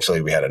then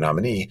eventually we had a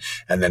nominee,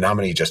 and the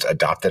nominee just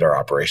adopted our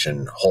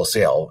operation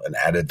wholesale and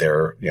added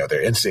their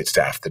in-state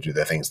staff to do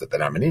the things that the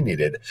nominee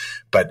needed.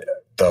 But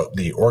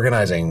the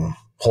organizing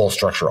whole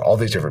structure, all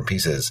these different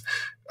pieces,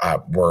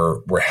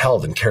 were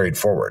held and carried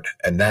forward.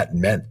 And that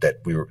meant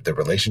that the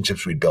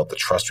relationships we built, the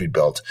trust we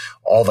built,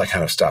 all that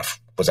kind of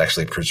stuff was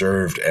actually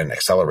preserved and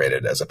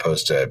accelerated, as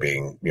opposed to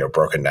being,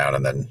 broken down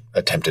and then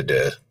attempted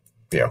to,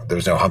 there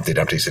was no Humpty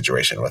Dumpty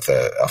situation with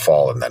a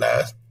fall and then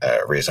a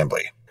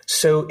reassembly.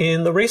 So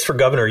in the race for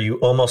governor, you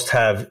almost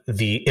have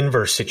the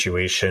inverse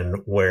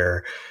situation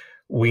where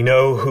we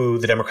know who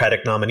the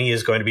Democratic nominee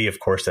is going to be. Of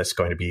course, that's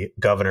going to be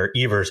Governor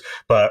Evers,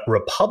 but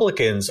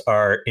Republicans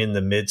are in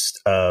the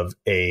midst of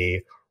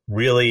a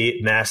really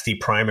nasty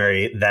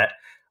primary that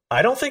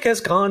I don't think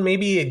has gone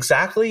maybe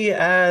exactly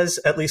as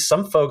at least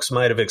some folks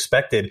might have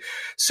expected.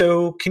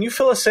 So can you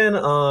fill us in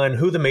on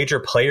who the major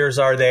players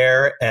are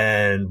there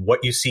and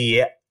what you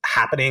see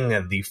happening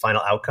and the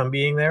final outcome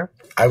being there?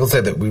 I will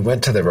say that we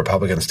went to the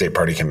Republican State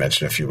Party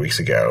Convention a few weeks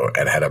ago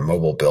and had a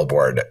mobile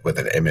billboard with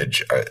an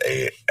image,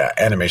 a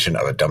animation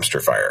of a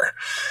dumpster fire,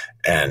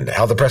 and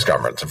held a press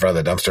conference in front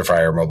of the dumpster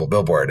fire mobile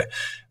billboard,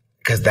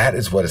 because that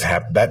is what has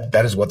happened.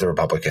 That is what the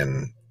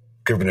Republican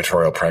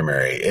gubernatorial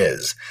primary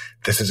is.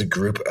 This is a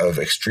group of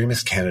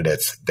extremist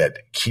candidates that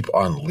keep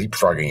on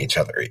leapfrogging each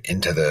other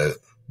into the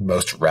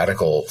most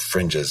radical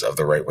fringes of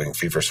the right-wing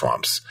fever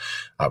swamps.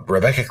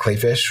 Rebecca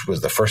Clayfish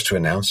was the first to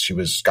announce she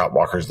was Scott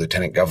Walker's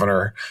lieutenant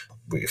governor.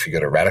 If you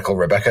go to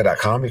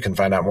radicalrebecca.com, you can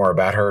find out more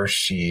about her.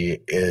 She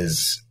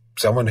is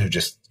someone who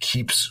just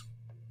keeps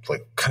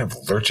kind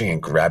of lurching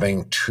and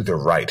grabbing to the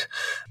right.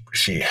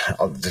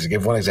 To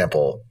give one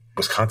example,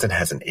 Wisconsin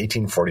has an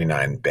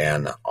 1849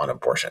 ban on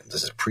abortion.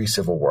 This is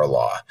pre-Civil War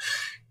law.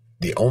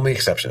 The only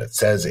exception, it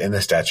says in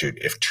the statute,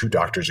 if two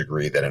doctors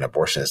agree that an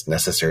abortion is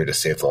necessary to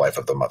save the life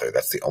of the mother,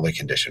 that's the only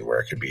condition where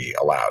it could be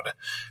allowed.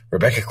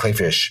 Rebecca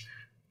Clayfish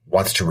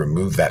wants to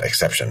remove that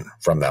exception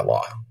from that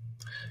law.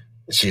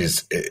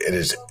 It's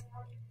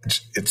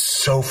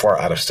so far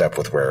out of step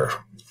with where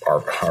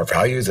our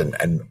values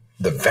and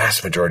the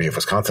vast majority of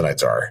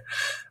Wisconsinites are.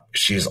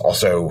 She's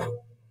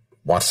also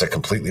wants to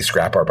completely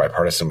scrap our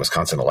bipartisan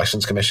Wisconsin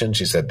Elections Commission.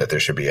 She said that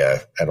there should be an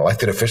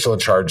elected official in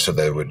charge, so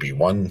there would be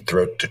one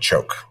throat to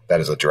choke.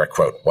 That is a direct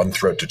quote, one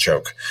throat to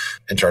choke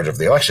in charge of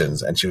the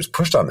elections. And she was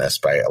pushed on this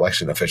by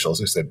election officials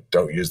who said,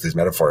 don't use these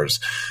metaphors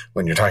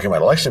when you're talking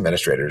about election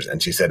administrators.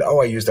 And she said,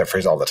 I use that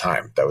phrase all the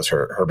time. That was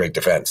her big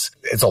defense.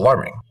 It's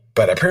alarming.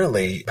 But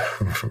apparently,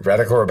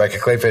 radical Rebecca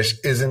Clayfish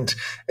isn't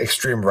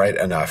extreme right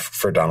enough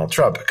for Donald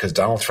Trump, because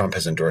Donald Trump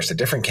has endorsed a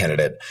different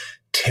candidate,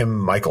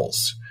 Tim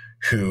Michels,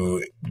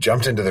 who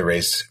jumped into the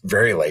race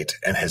very late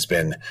and has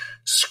been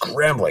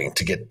scrambling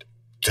to get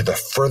to the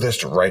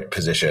furthest right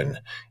position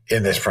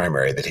in this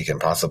primary that he can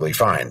possibly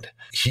find.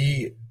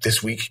 He,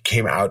 this week,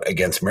 came out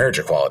against marriage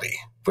equality,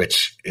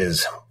 which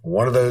is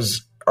one of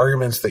those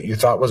arguments that you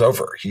thought was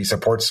over. He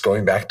supports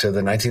going back to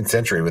the 19th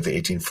century with the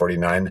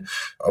 1849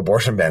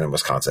 abortion ban in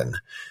Wisconsin.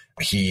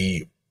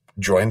 He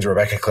joins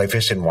Rebecca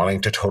Kleefisch in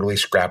wanting to totally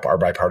scrap our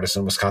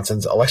bipartisan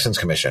Wisconsin's elections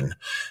commission.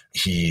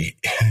 He's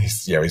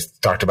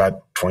talked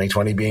about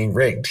 2020 being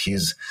rigged.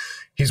 He's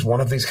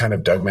one of these kind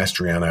of Doug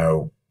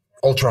Mastriano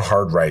ultra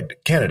hard right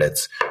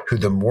candidates who,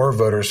 the more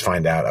voters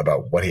find out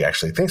about what he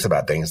actually thinks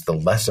about things, the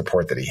less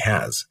support that he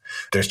has.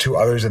 There's two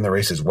others in the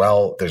race as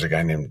well. There's a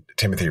guy named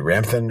Timothy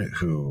Ramthun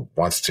who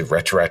wants to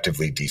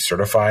retroactively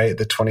decertify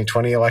the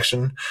 2020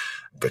 election,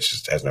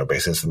 which has no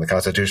basis in the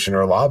Constitution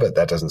or law, but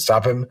that doesn't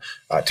stop him.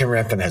 Tim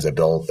Ramthun has a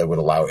bill that would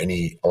allow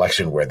any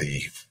election where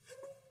the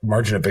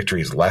margin of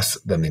victory is less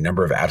than the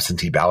number of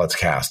absentee ballots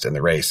cast in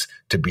the race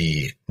to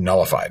be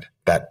nullified.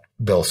 That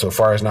bill so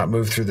far has not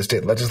moved through the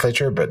state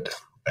legislature, but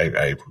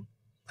I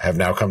have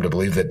now come to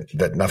believe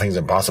that nothing's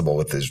impossible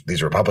with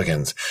these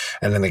Republicans.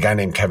 And then the guy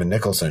named Kevin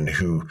Nicholson,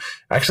 who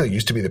actually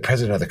used to be the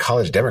president of the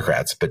College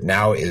Democrats, but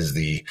now is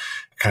the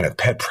kind of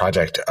pet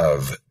project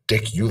of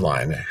Dick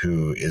Uihlein,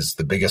 who is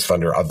the biggest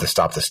funder of the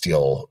Stop the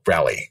Steal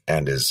rally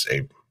and is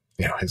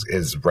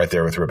right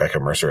there with Rebecca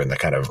Mercer in the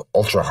kind of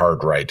ultra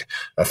hard right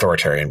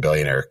authoritarian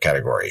billionaire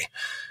category.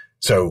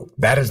 So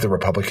that is the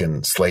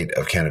Republican slate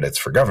of candidates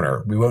for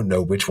governor. We won't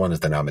know which one is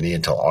the nominee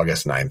until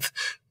August 9th,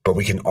 but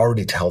we can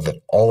already tell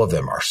that all of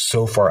them are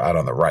so far out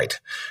on the right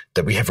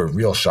that we have a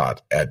real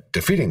shot at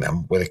defeating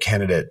them with a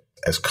candidate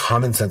as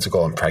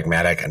commonsensical and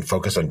pragmatic and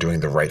focused on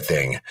doing the right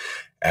thing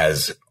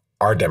as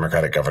our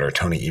Democratic governor,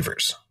 Tony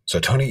Evers. So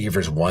Tony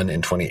Evers won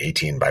in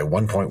 2018 by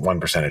 1.1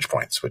 percentage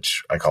points,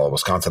 which I call a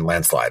Wisconsin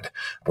landslide.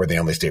 We're the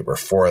only state where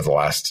 4 of the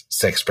last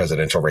 6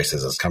 presidential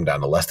races has come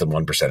down to less than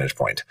 1 percentage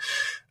point.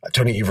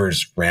 Tony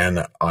Evers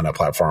ran on a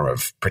platform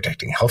of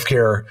protecting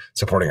healthcare,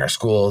 supporting our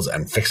schools,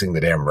 and fixing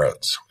the damn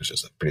roads, which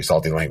is a pretty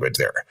salty language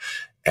there.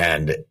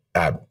 And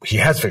he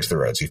has fixed the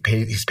roads.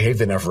 He's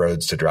paved enough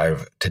roads to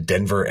drive to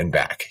Denver and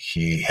back.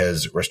 He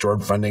has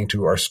restored funding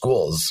to our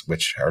schools,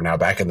 which are now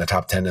back in the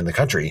top 10 in the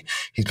country.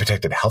 He's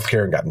protected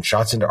healthcare and gotten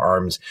shots into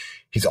arms.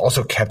 He's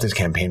also kept his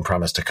campaign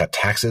promise to cut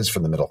taxes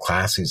from the middle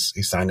class.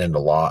 He signed into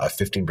law a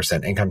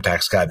 15% income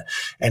tax cut,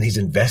 and he's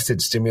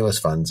invested stimulus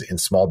funds in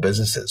small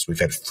businesses. We've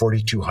had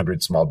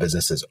 4,200 small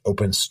businesses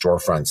open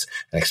storefronts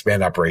and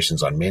expand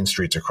operations on main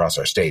streets across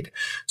our state.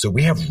 So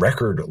we have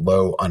record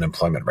low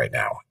unemployment right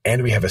now,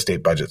 and we have a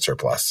state budget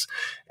surplus.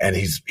 And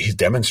he's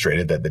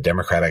demonstrated that the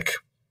Democratic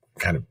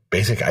kind of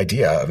basic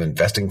idea of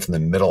investing from the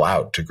middle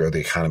out to grow the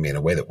economy in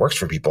a way that works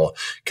for people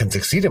can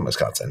succeed in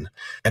Wisconsin.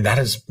 And that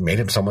has made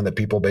him someone that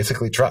people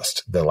basically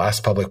trust. The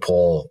last public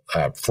poll,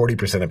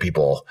 40% of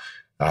people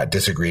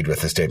disagreed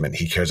with the statement,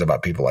 "He cares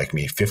about people like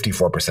me."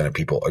 54% of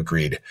people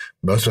agreed.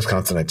 Most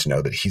Wisconsinites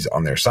know that he's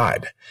on their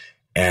side.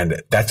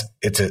 And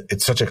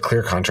it's such a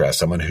clear contrast.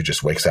 Someone who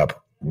just wakes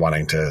up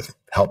wanting to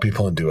help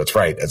people and do what's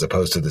right, as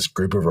opposed to this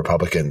group of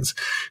Republicans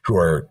who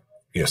are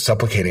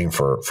supplicating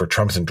for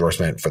Trump's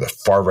endorsement for the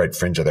far right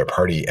fringe of their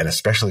party, and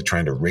especially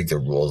trying to rig the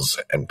rules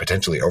and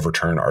potentially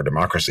overturn our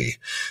democracy.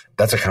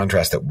 That's a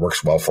contrast that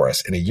works well for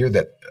us in a year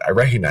that I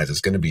recognize is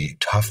going to be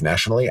tough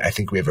nationally. I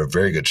think we have a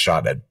very good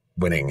shot at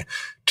winning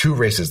 2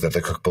 races that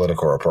the Cook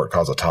Political Report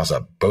calls a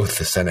toss-up, both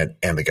the Senate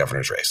and the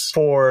governor's race.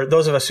 For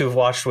those of us who've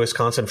watched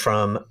Wisconsin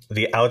from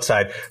the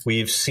outside,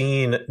 we've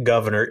seen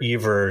Governor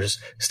Evers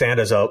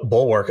stand as a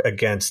bulwark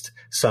against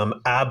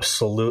some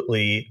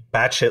absolutely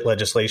batshit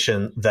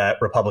legislation that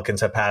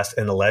Republicans have passed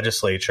in the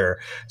legislature.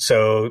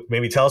 So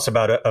maybe tell us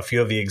about a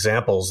few of the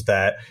examples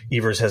that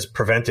Evers has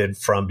prevented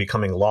from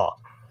becoming law.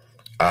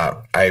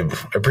 I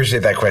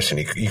appreciate that question.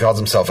 He calls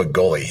himself a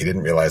goalie. He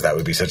didn't realize that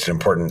would be such an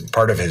important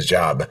part of his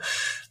job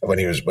when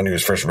he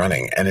was first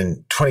running. And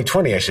in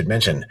 2020, I should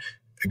mention,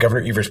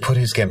 Governor Evers put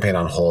his campaign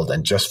on hold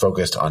and just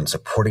focused on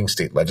supporting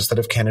state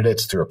legislative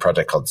candidates through a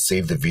project called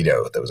Save the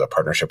Veto that was a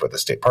partnership with the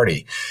state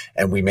party.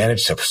 And we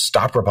managed to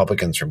stop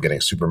Republicans from getting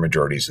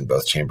supermajorities in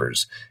both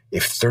chambers.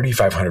 If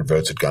 3,500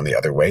 votes had gone the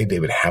other way, they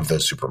would have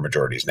those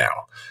supermajorities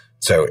now.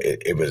 So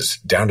it was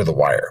down to the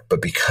wire.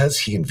 But because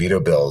he can veto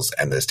bills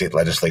and the state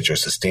legislature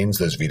sustains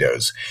those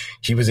vetoes,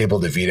 he was able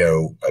to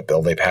veto a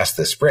bill they passed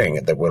this spring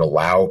that would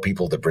allow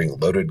people to bring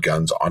loaded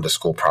guns onto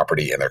school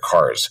property in their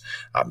cars.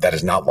 That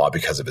is not law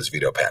because of his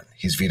veto pen.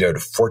 He's vetoed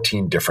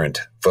 14 different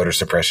voter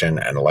suppression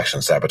and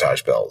election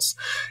sabotage bills.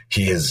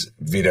 He has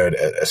vetoed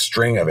a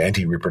string of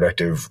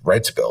anti-reproductive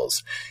rights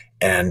bills.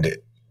 And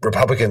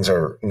Republicans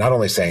are not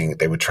only saying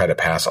they would try to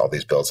pass all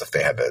these bills if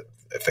they had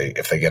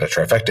if they get a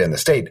trifecta in the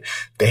state,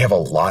 they have a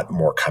lot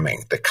more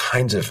coming. The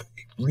kinds of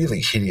really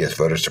hideous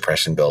voter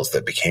suppression bills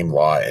that became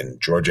law in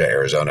Georgia,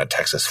 Arizona,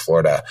 Texas,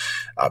 Florida,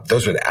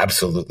 those would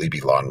absolutely be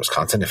law in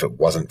Wisconsin if it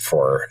wasn't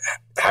for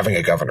having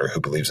a governor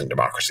who believes in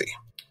democracy.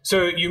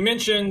 So you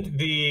mentioned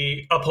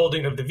the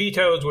upholding of the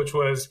vetoes, which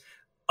was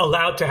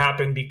allowed to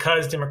happen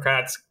because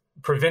Democrats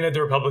prevented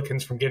the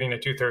Republicans from getting a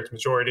 2/3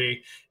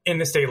 majority in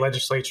the state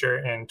legislature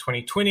in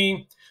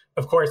 2020.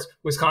 Of course,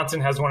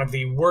 Wisconsin has one of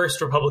the worst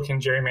Republican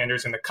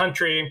gerrymanders in the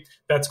country.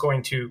 That's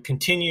going to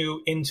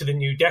continue into the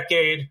new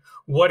decade.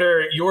 What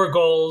are your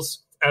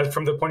goals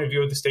from the point of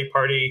view of the state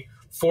party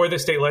for the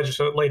state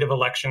legislative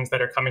elections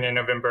that are coming in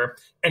November?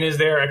 And is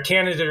there a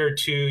candidate or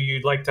two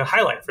you'd like to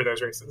highlight for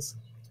those races?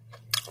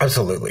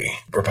 Absolutely.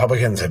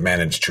 Republicans have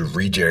managed to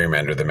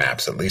re-gerrymander the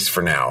maps, at least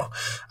for now,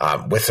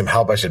 with some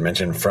help, I should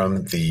mention,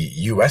 from the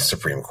U.S.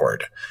 Supreme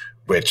Court,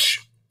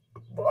 which,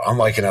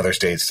 unlike in other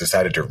states,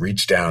 decided to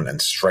reach down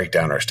and strike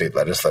down our state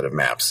legislative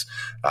maps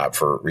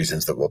for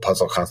reasons that will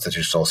puzzle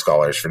constitutional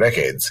scholars for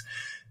decades.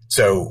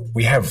 So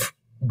we have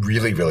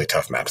really, really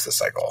tough maps this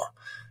cycle.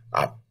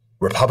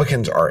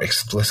 Republicans are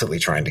explicitly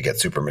trying to get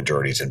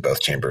supermajorities in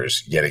both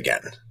chambers yet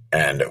again.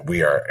 And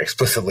we are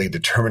explicitly,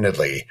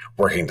 determinedly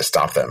working to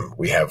stop them.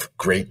 We have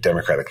great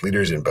Democratic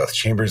leaders in both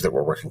chambers that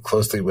we're working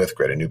closely with,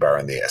 Greta Neubauer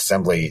in the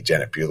Assembly,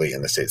 Janet Bewley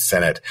in the state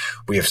Senate.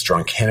 We have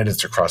strong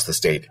candidates across the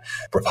state.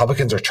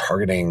 Republicans are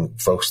targeting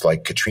folks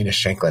like Katrina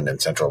Shanklin in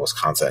central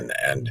Wisconsin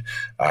and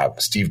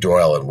Steve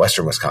Doyle in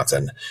western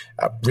Wisconsin.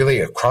 Really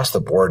across the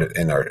board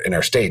in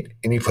our state,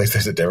 any place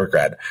there's a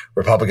Democrat,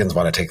 Republicans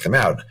want to take them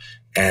out.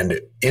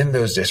 And in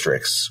those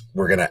districts,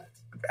 we're going to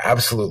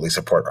absolutely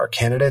support our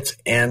candidates,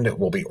 and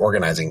we'll be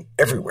organizing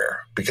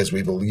everywhere because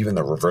we believe in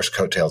the reverse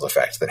coattails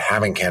effect, that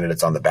having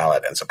candidates on the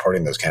ballot and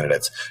supporting those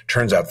candidates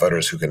turns out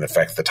voters who can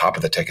affect the top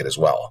of the ticket as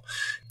well.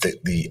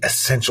 The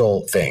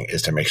essential thing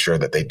is to make sure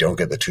that they don't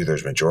get the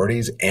 2/3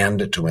 majorities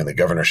and to win the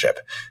governorship.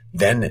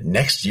 Then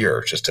next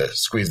year, just to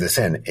squeeze this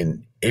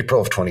in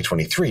April of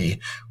 2023,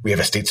 we have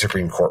a state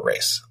Supreme Court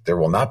race. There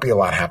will not be a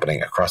lot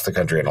happening across the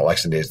country on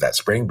election days that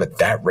spring, but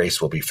that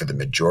race will be for the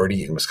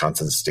majority in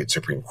Wisconsin's state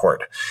Supreme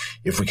Court.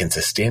 If we can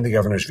sustain the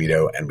governor's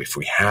veto and if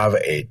we have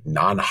a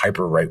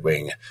non-hyper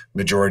right-wing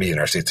majority in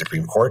our state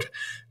Supreme Court,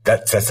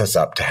 that sets us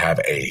up to have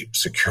a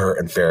secure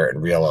and fair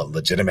and real and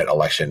legitimate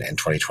election in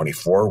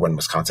 2024 when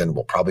Wisconsin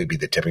will probably be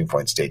the tipping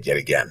point state yet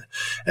again.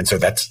 And so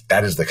that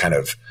is the kind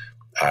of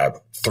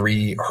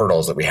three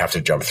hurdles that we have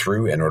to jump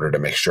through in order to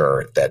make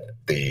sure that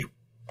the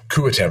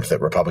coup attempt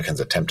that Republicans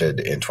attempted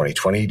in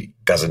 2020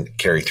 doesn't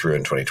carry through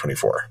in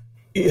 2024.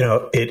 You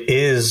know, it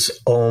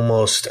is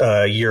almost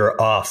a year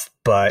off,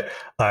 but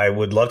I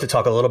would love to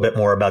talk a little bit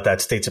more about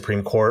that state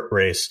Supreme Court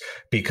race,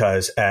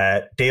 because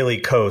at Daily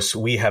Kos,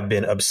 we have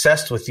been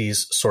obsessed with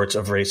these sorts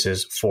of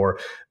races for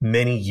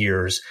many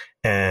years.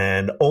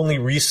 And only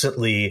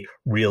recently,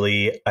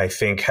 really, I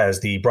think,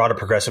 has the broader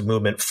progressive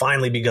movement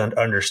finally begun to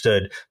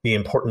understood the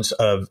importance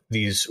of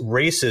these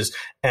races.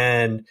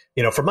 And,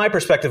 you know, from my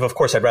perspective, of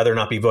course, I'd rather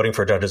not be voting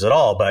for judges at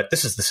all, but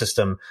this is the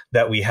system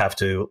that we have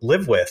to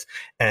live with.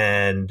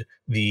 And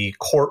the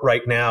court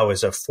right now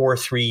is a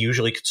 4-3,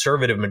 usually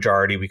conservative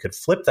majority. We could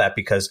flip that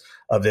because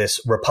of this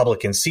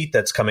Republican seat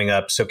that's coming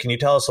up. So can you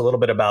tell us a little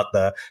bit about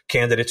the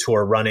candidates who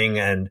are running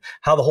and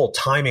how the whole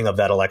timing of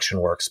that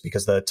election works?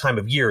 Because the time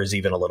of year is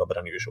even a little bit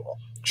unusual.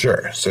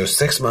 Sure. So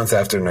 6 months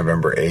after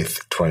November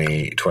 8th,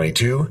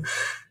 2022,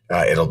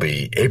 it'll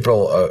be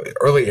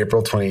early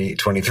April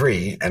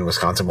 2023, and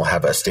Wisconsin will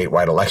have a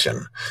statewide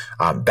election.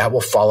 That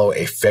will follow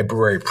a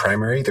February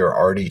primary. There are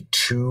already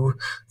two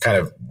kind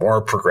of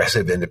more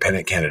progressive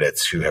independent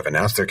candidates who have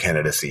announced their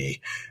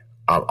candidacy.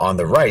 On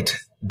the right,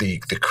 the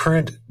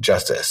current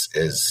justice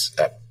is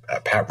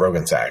Pat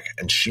Roggensack,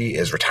 and she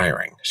is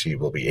retiring. She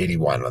will be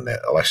 81 when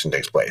the election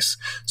takes place.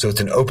 So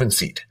it's an open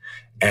seat.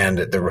 And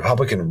the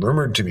Republican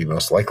rumored to be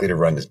most likely to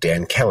run is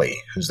Dan Kelly,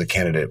 who's the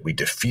candidate we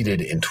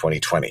defeated in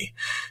 2020.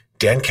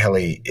 Dan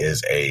Kelly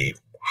is a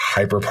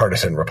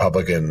hyper-partisan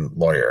Republican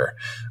lawyer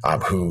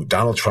who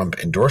Donald Trump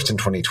endorsed in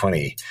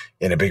 2020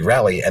 in a big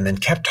rally and then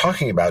kept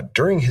talking about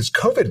during his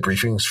COVID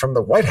briefings from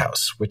the White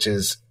House, which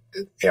is,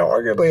 you know,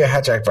 arguably a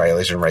Hatch Act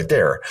violation right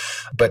there.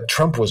 But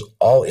Trump was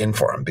all in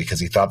for him because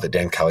he thought that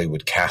Dan Kelly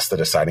would cast the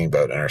deciding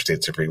vote in our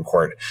state Supreme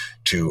Court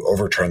to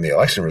overturn the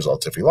election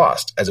results if he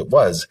lost. As it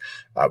was,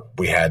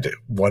 we had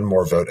one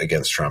more vote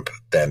against Trump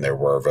than there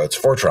were votes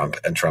for Trump,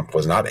 and Trump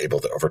was not able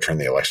to overturn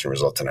the election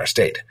results in our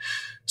state.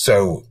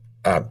 So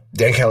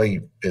Dan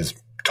Kelly is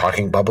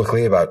talking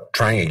publicly about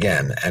trying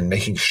again, and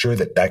making sure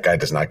that that guy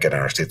does not get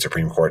on our state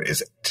Supreme Court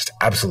is just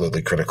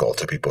absolutely critical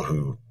to people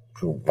who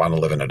want to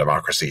live in a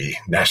democracy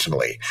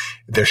nationally.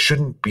 There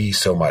shouldn't be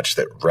so much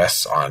that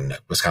rests on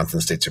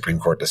Wisconsin State Supreme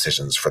Court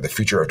decisions for the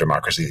future of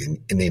democracy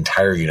in the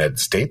entire United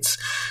States.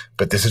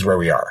 But this is where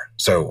we are.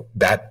 So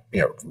that,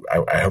 you know,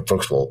 I hope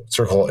folks will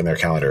circle in their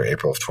calendar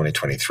April of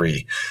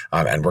 2023.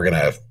 And we're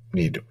going to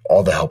need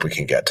all the help we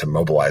can get to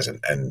mobilize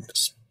and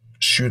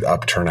shoot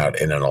up turnout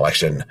in an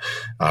election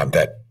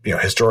that, you know,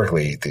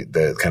 historically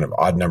the kind of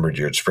odd numbered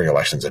year spring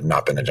elections have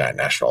not been a giant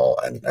national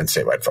and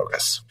statewide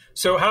focus.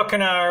 So how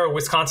can our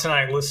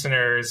Wisconsinite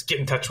listeners get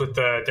in touch with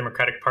the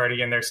Democratic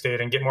Party in their state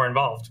and get more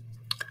involved?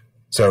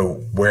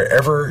 So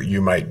wherever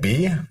you might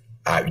be,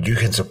 you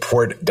can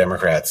support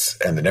Democrats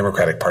and the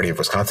Democratic Party of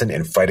Wisconsin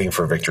in fighting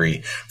for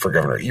victory for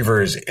Governor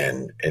Evers,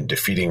 in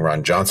defeating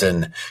Ron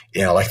Johnson,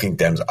 in electing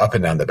Dems up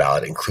and down the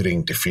ballot,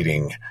 including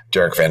defeating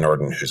Derek Van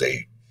Orden, who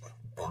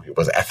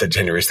was at the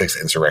January 6th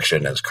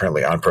insurrection and is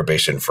currently on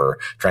probation for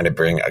trying to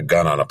bring a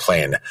gun on a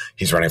plane.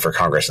 He's running for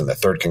Congress in the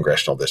 3rd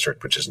Congressional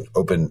District, which is an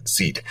open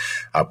seat.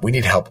 We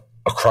need help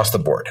across the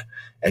board.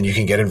 and you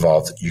can get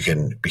involved. You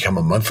can become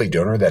a monthly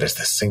donor. That is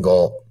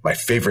my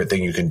favorite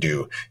thing you can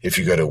do. If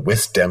you go to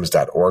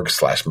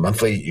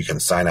wisdems.org/monthly, you can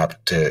sign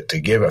up to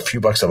give a few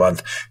bucks a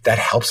month. That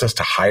helps us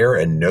to hire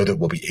and know that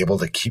we'll be able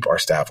to keep our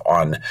staff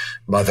on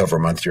month over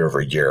month, year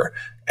over year.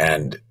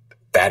 And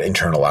that in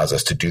turn allows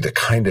us to do the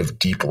kind of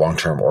deep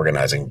long-term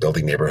organizing,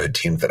 building neighborhood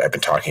teams that I've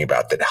been talking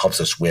about that helps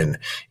us win,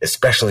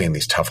 especially in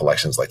these tough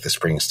elections like the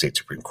spring state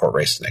Supreme Court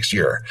race next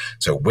year.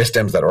 So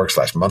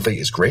wisdems.org/monthly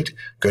is great.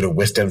 Go to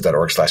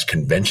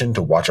wisdems.org/convention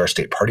to watch our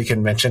state party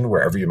convention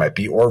wherever you might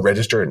be, or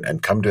register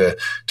and come to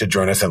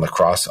join us in La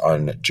Crosse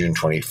on June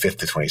 25th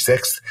to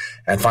 26th.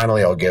 And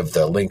finally, I'll give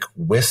the link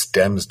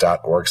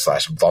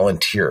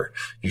wisdems.org/volunteer.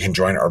 You can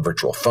join our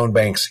virtual phone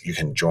banks. You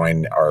can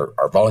join our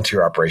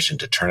volunteer operation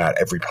to turn out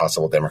every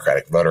possible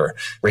Democratic voter.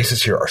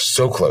 Races here are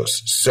so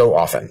close, so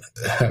often.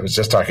 I was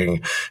just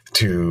talking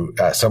to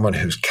someone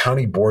whose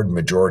county board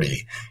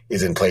majority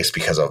is in place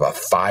because of a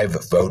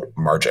 5-vote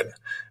margin.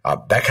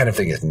 That kind of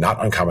thing is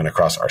not uncommon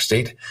across our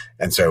state.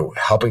 And so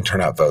helping turn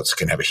out votes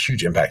can have a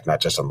huge impact,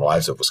 not just on the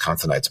lives of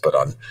Wisconsinites, but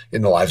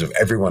in the lives of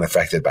everyone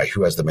affected by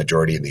who has the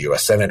majority in the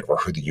U.S. Senate, or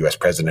who the U.S.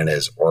 president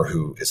is, or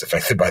who is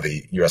affected by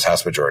the U.S.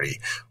 House majority,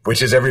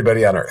 which is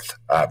everybody on earth.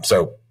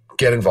 So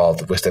get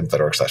involved at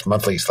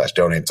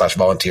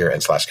wisdom.org/monthly/donate/volunteer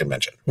and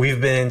 /convention. We've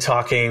been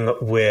talking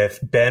with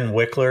Ben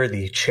Wikler,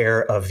 the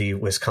chair of the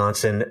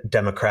Wisconsin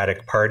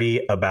Democratic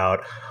Party,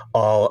 about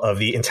all of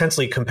the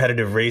intensely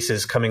competitive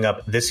races coming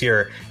up this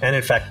year and,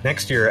 in fact,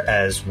 next year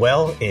as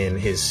well in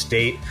his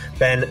state.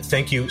 Ben,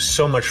 thank you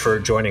so much for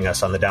joining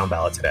us on the Down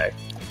Ballot today.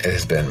 It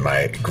has been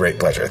my great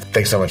pleasure.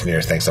 Thanks so much,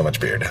 Nears. Thanks so much,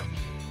 Beard.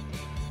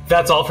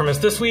 That's all from us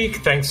this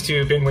week. Thanks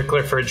to Ben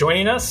Wikler for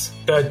joining us.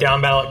 The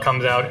Down Ballot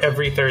comes out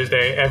every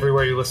Thursday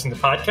everywhere you listen to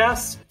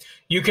podcasts.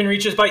 You can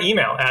reach us by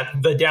email at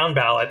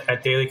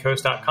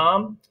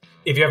thedownballot@dailycoast.com.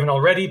 If you haven't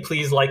already,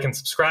 please like and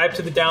subscribe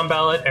to the Down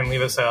Ballot and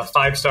leave us a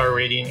 5-star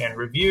rating and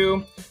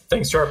review.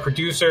 Thanks to our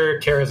producer,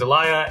 Kara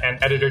Zelaya, and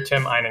editor,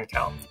 Tim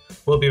Einenkel.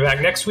 We'll be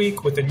back next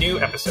week with a new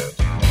episode.